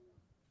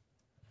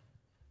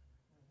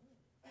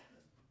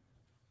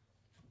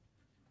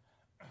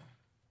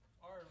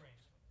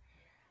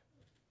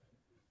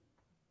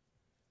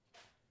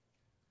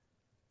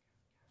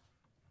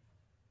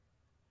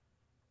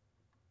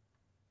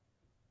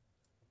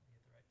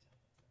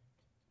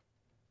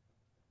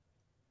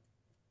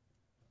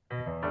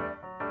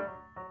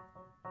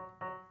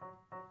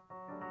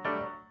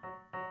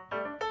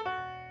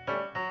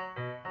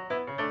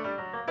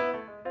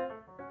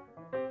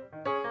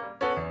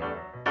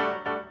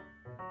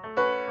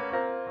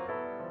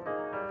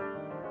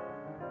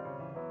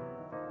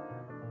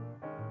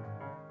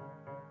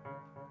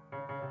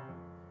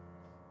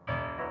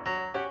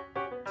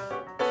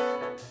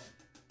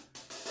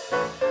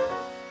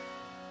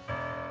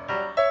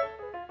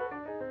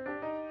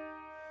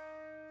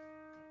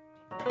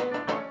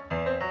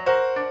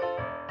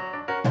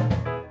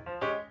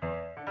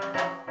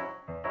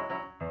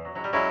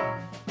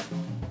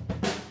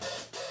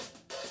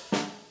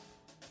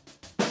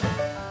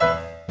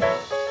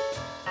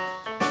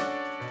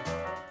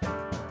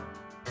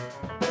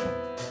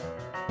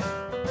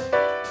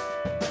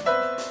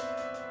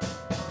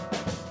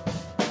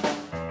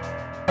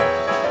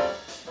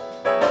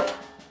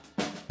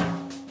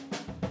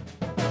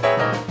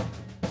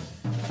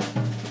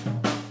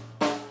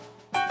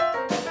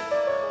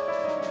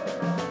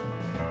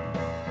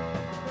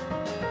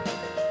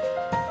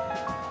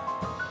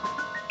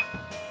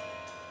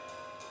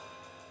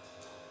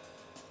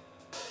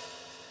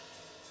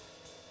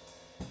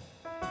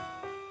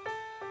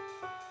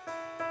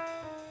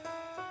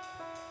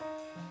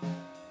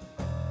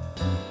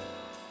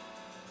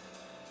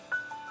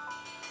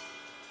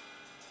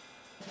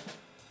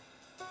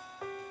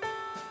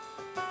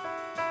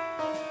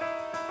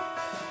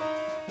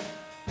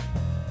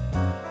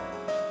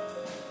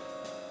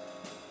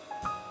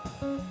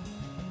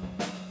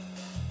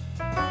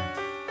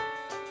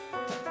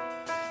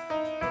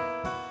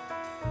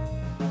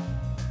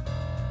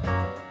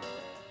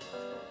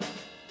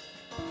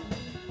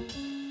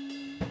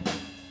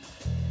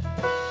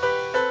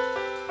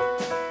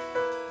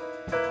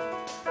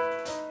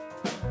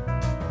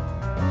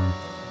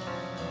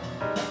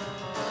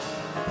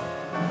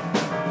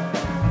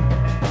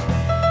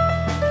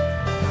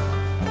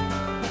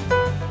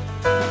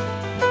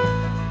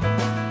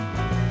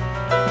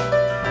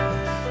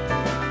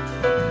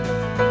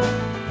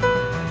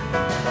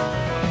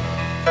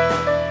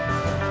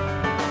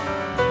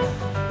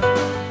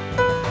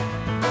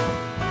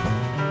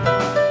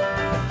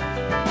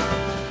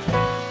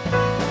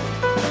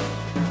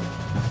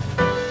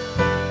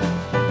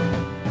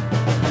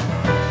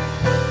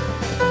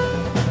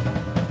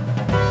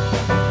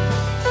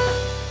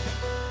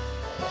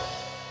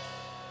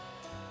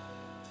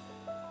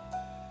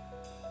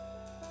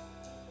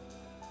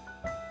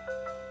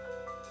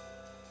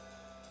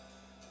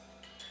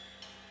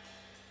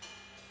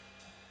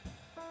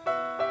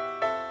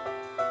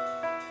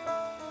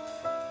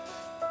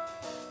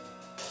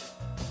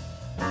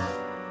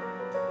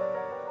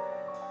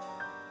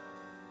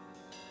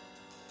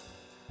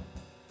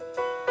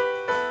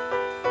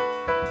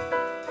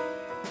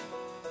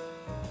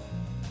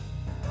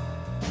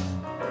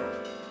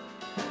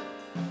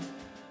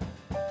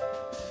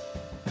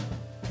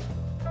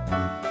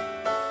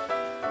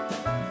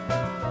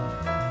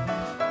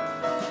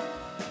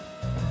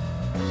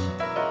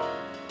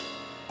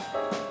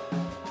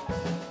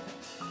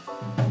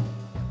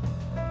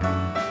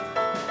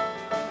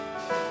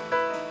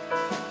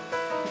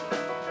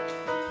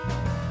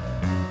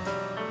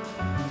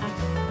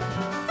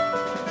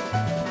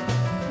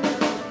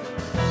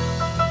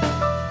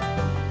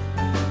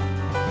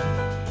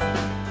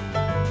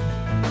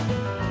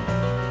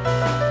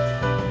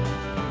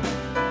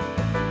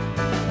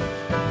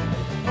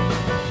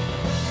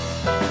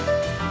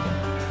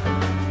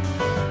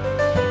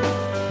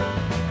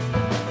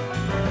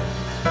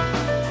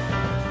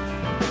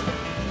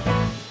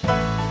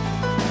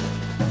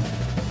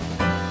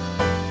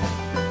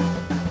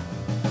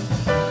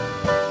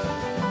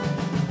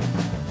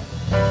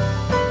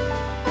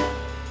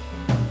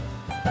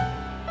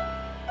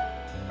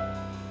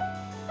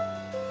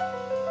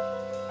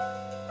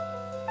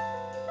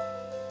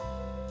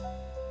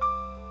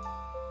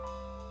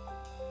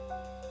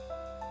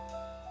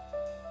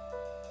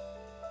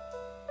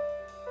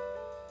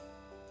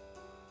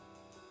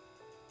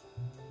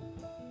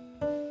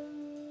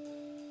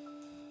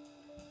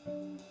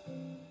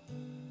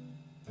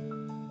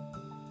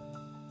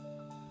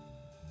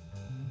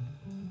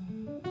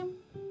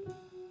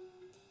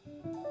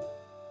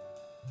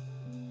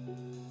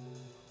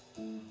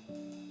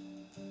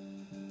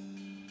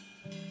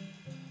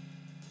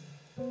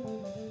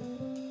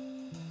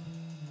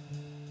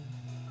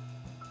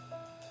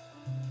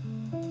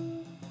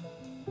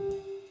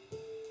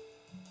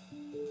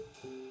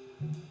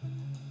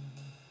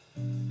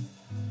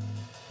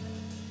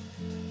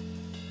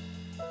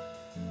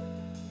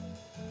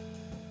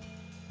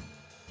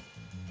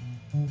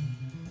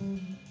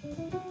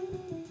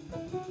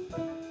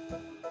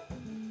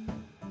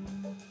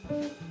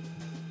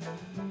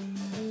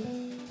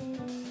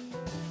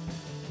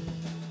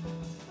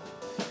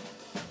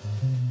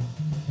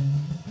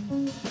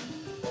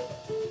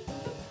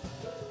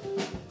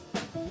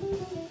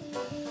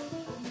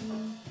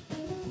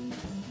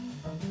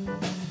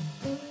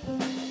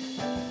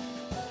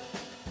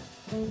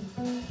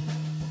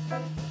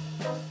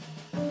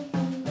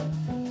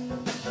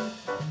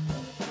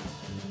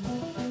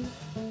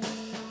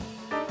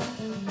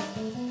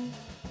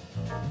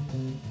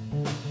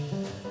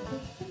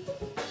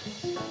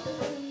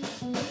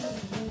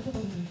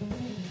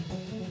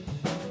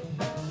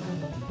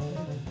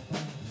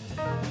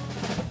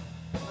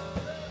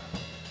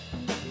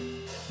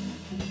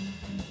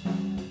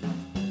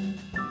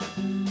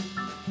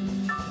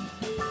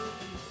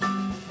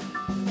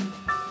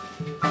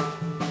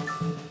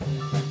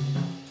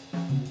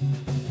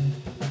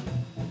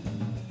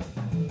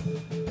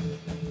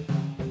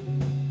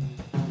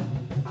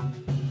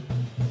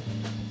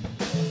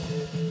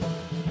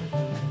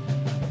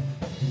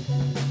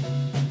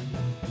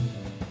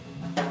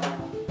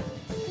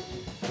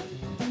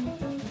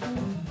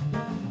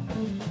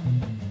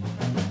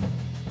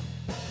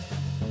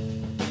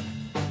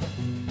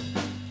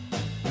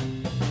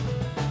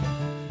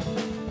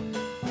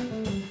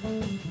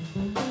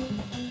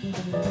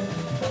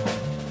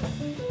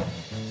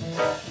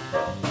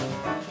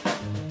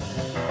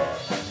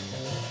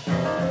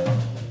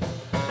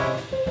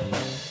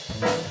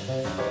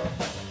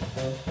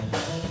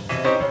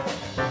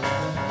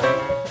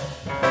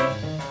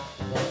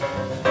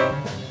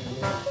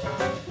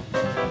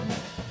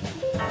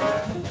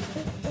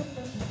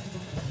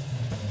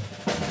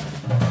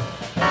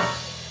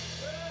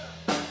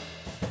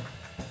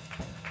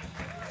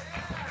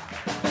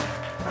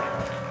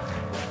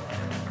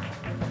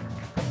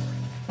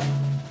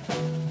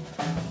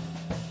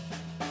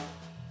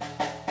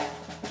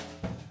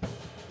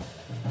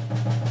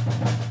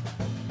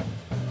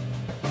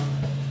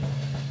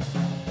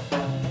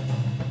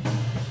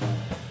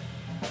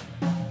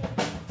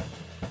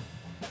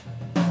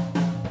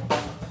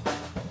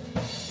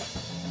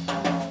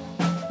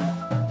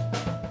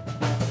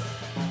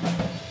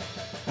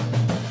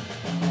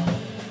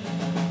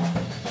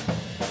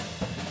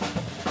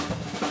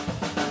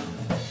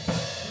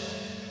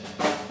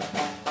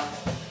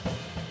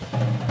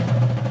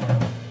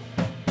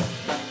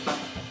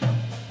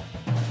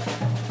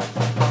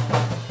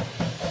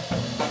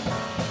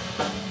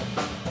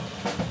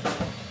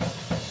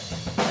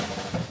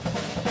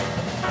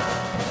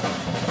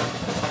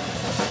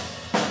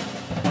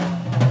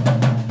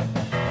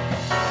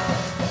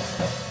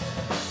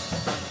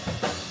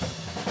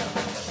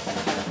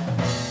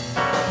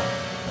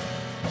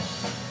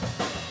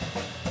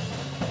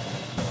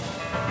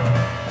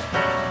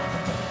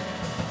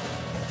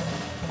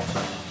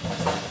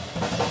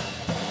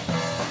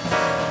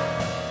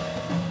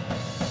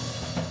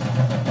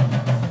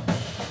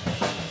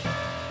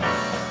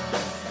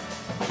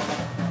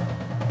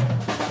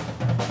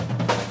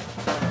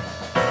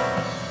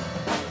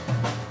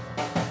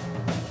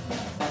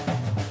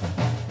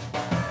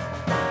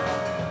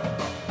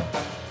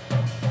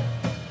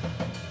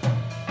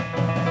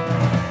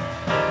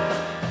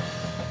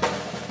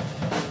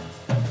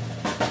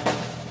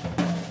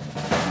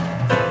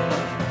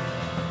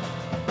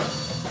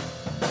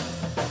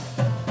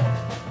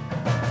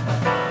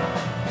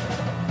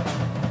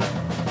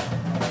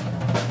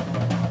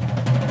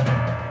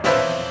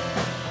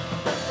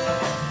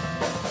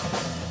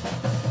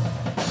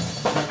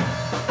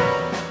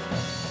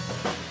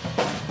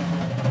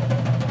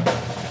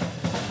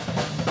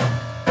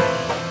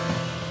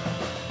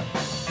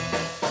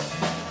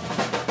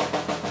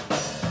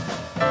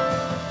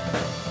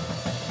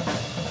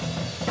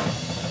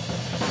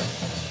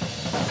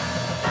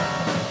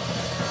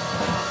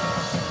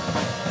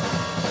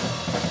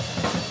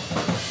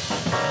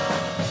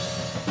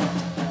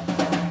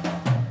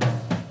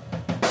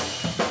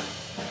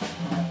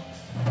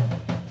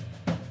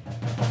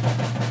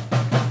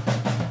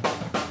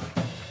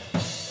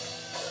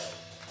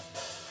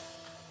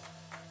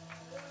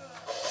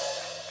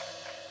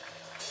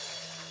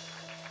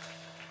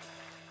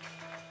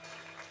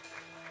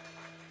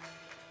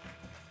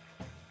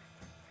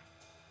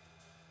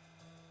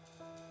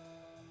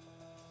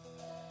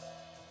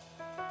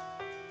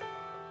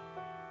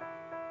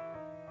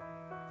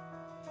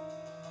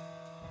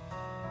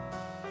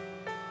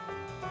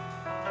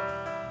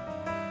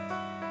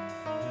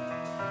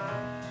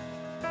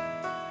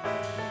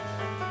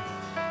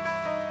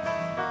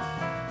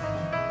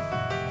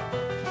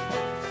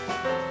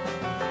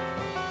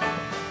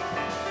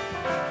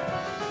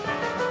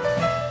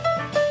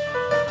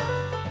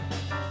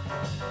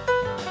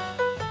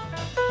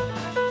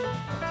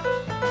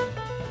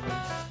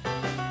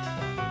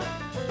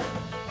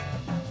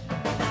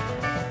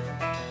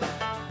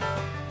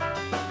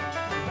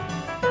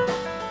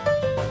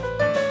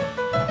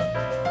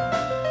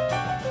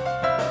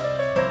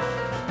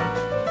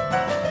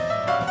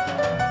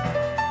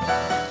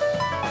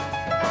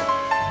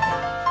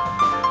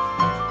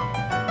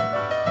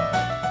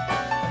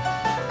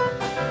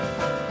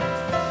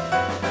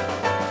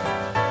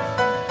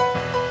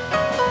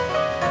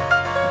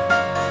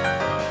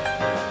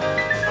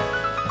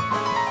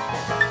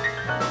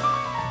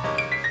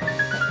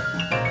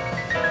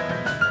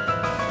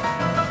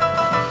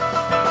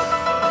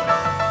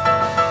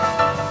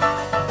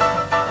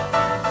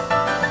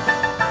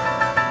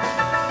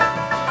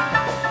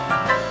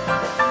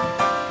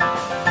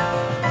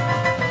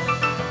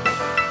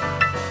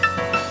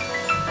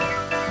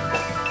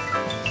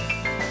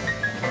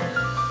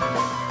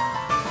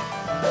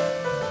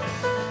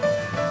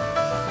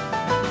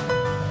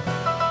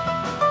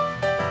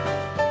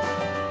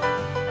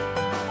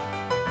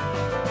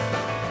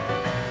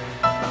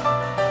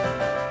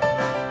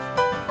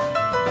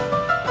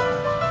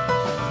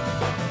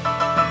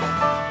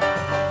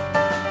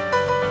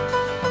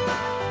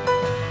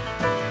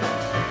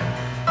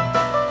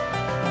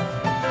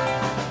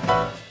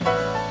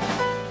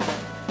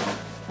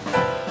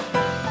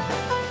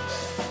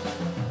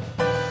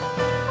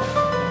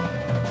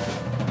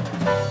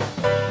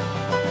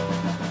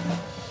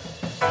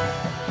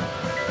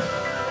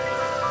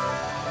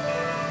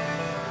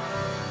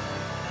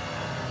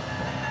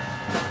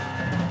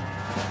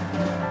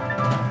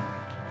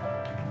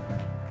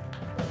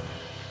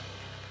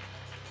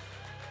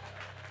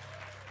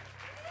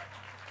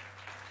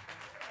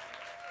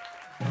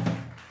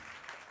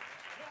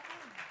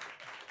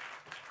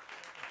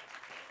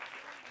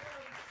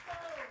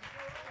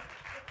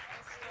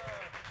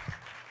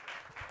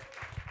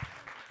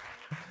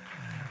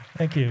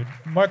 Thank you.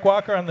 Mark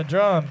Walker on the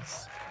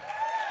drums.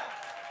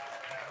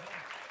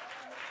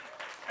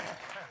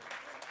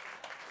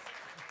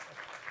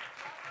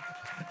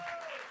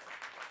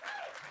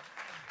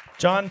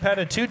 John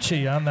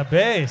Patitucci on the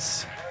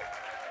bass.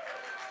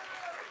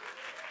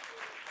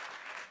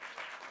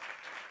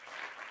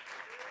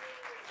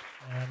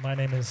 And my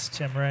name is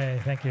Tim Ray.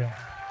 Thank you.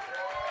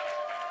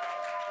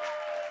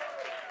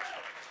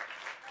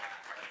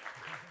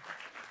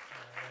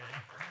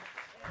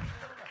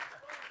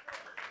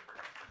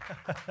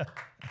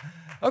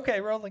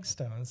 Okay, Rolling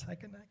Stones. I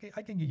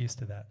can get used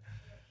to that.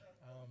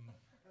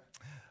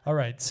 All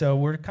right, so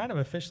we're kind of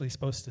officially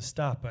supposed to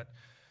stop, but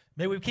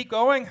may we keep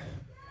going?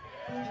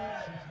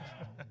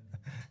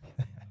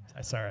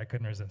 Sorry, I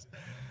couldn't resist.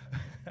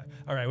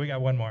 All right, we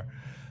got one more.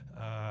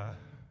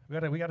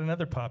 We got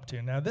another pop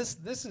tune. Now this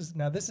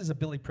is a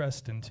Billy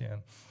Preston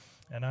tune,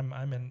 and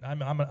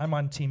I'm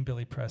on Team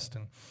Billy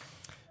Preston.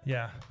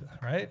 Yeah,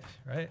 right.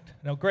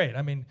 No, great.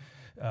 I mean,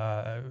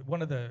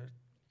 one of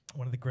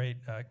the great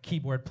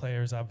keyboard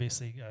players,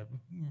 obviously,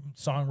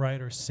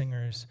 songwriters,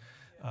 singers,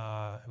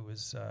 who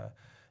was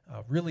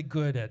really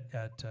good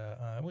at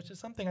which is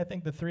something I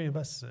think the three of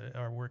us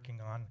are working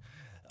on.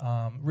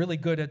 Really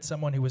good at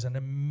someone who was an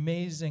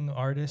amazing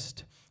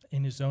artist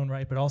in his own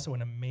right, but also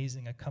an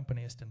amazing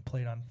accompanist and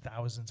played on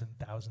thousands and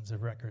thousands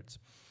of records.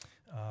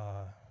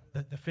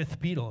 The fifth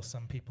Beatle,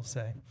 some people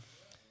say,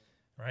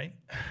 right?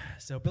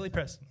 So Billy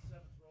Preston.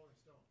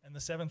 And the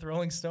seventh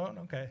Rolling Stone?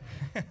 Okay.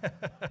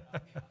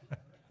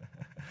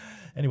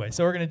 Anyway,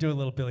 so we're going to do a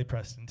little Billy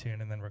Preston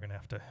tune, and then we're going to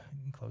have to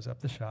close up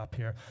the shop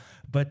here.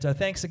 But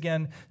thanks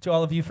again to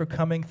all of you for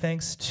coming.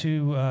 Thanks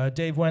to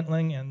Dave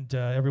Wentling and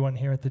everyone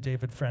here at the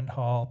David Friend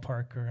Hall,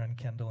 Parker and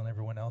Kendall and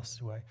everyone else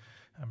who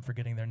I'm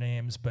forgetting their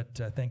names.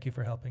 But thank you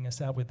for helping us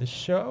out with the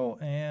show.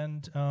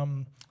 And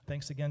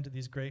thanks again to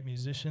these great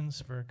musicians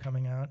for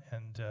coming out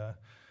and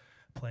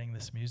playing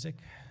this music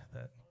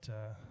that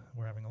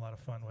we're having a lot of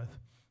fun with.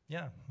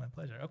 Yeah, my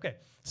pleasure. Okay,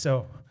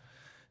 so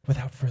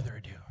without further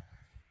ado.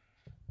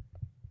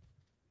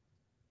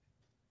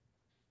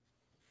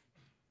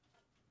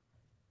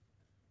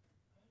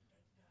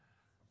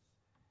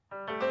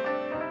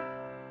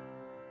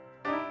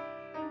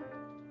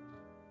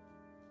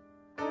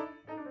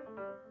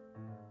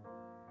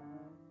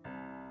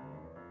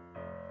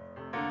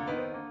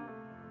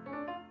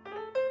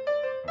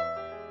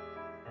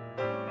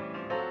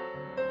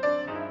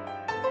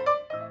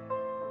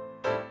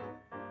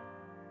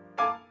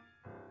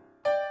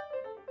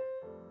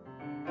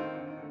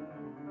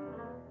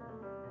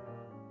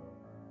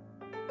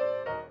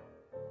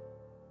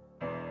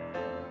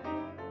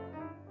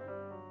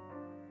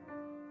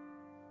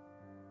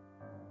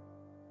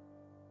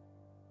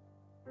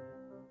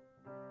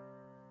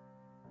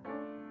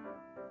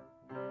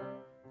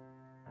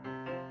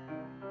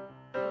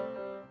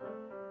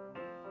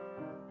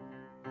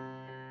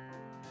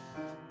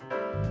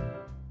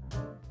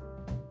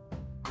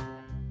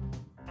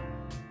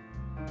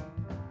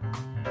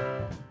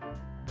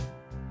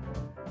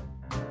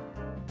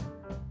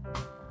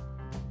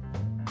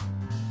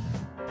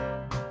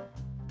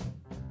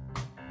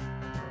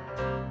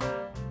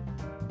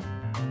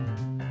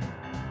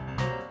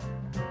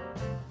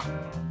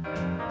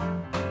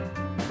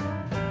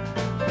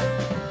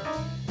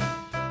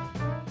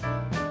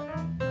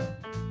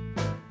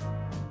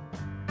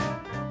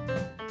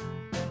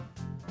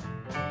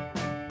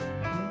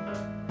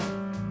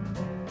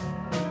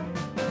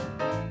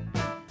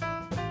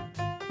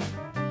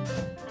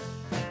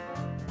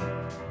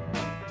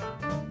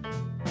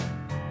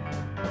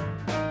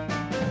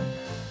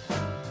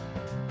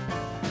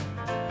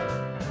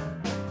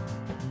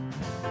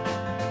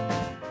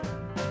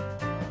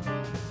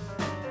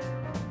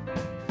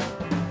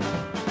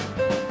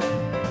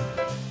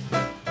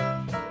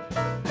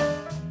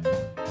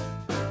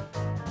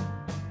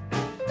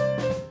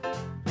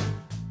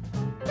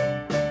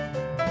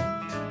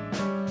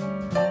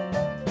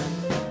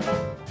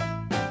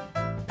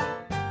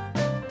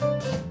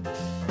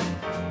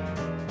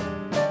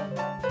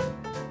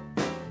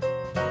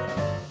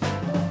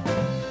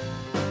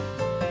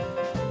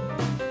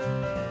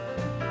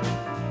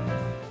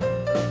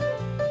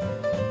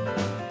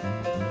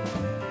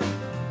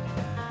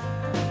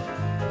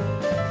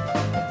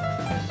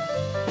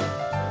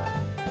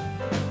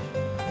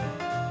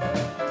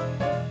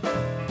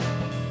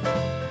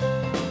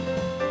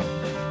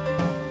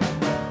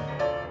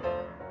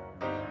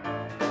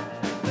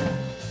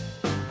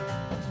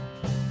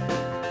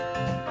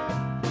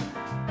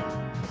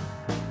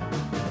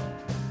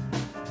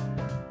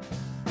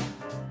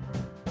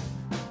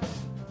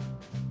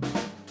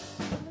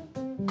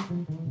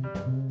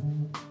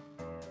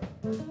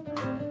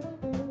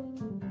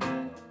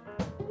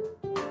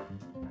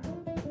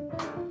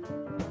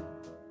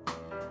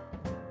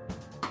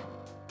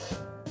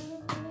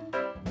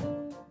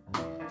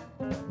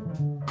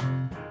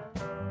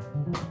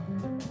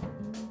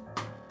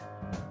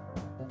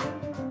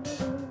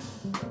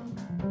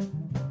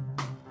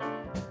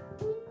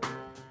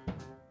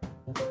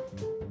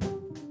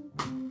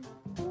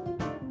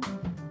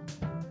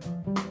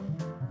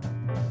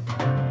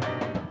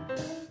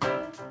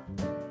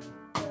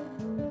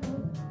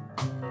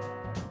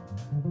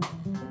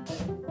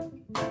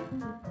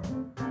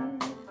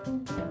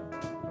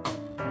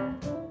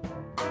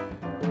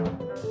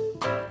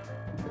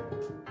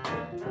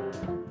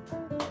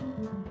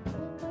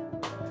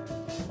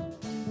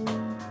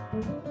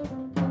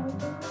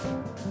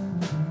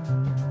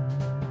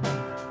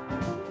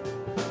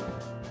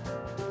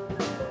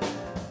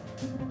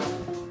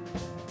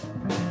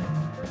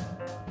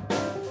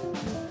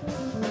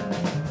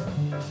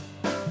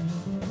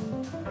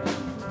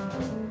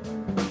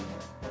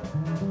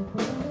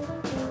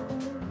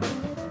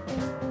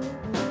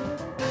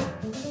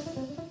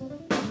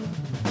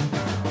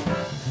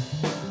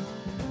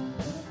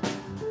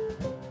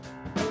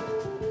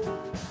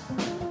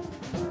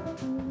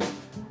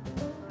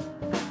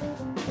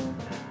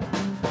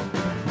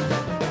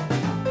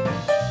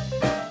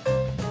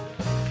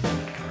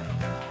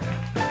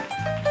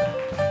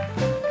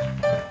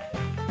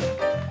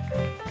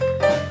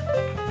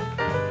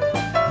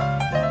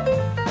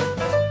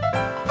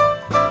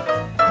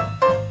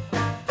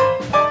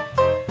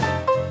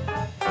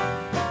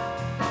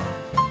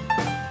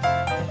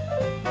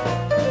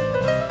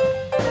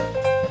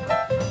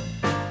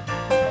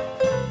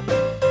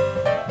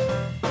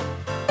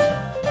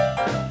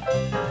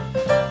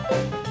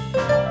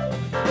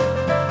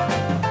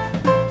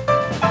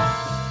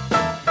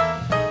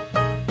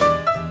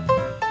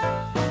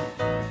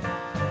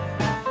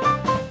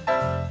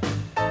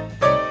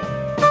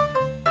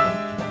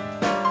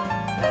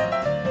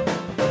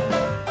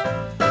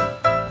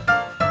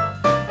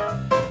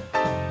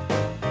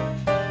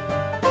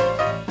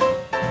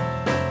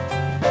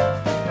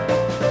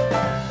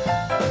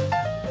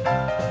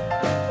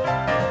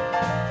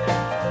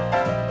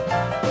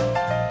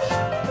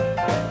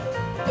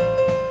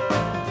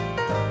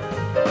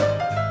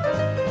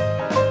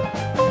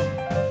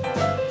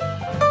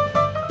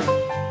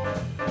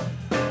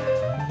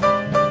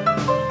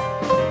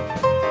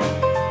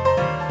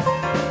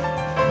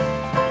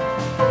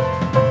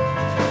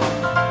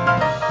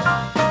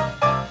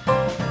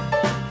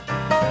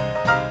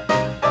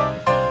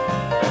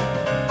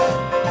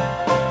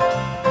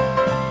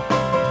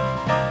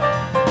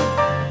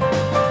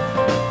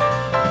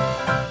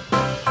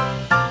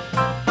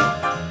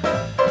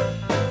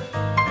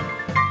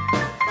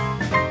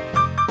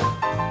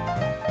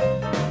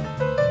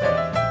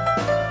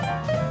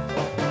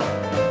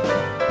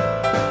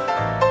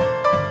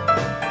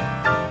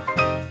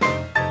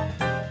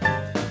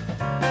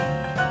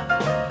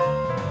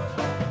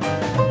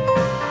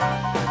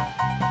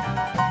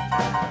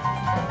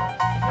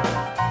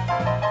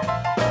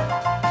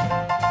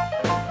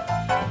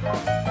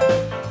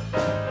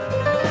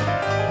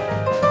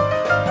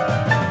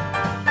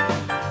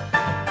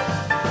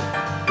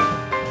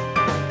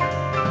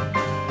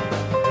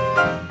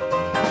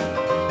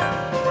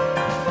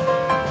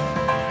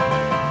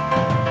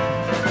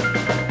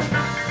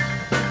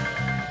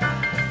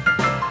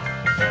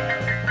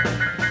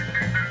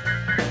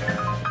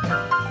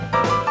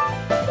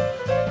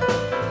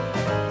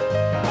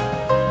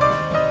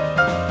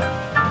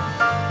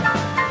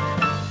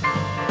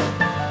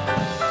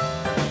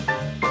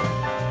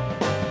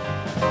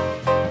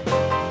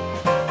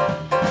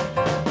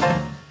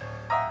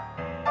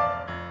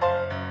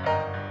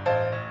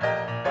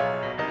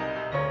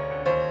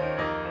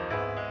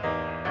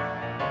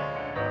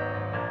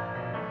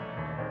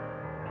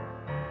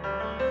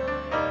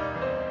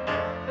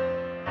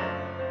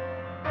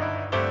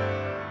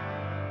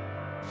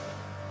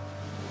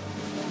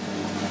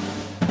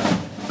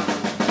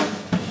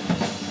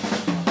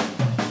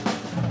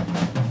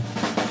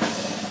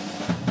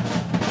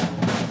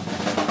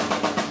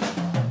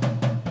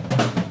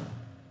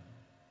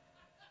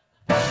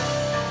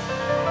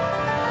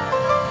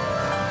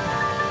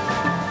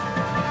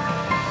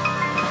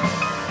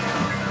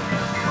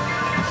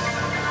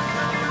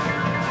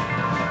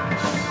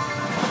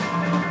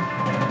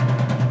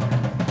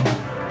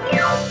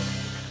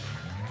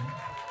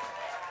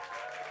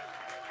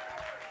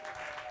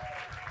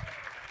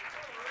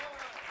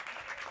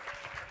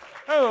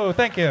 Whoa,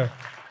 thank you.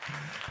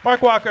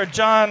 Mark Walker,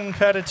 John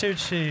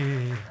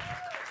Patitucci.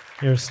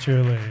 Yours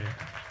truly.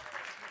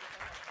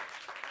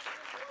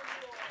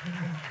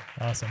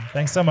 Awesome.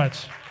 Thanks so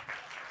much.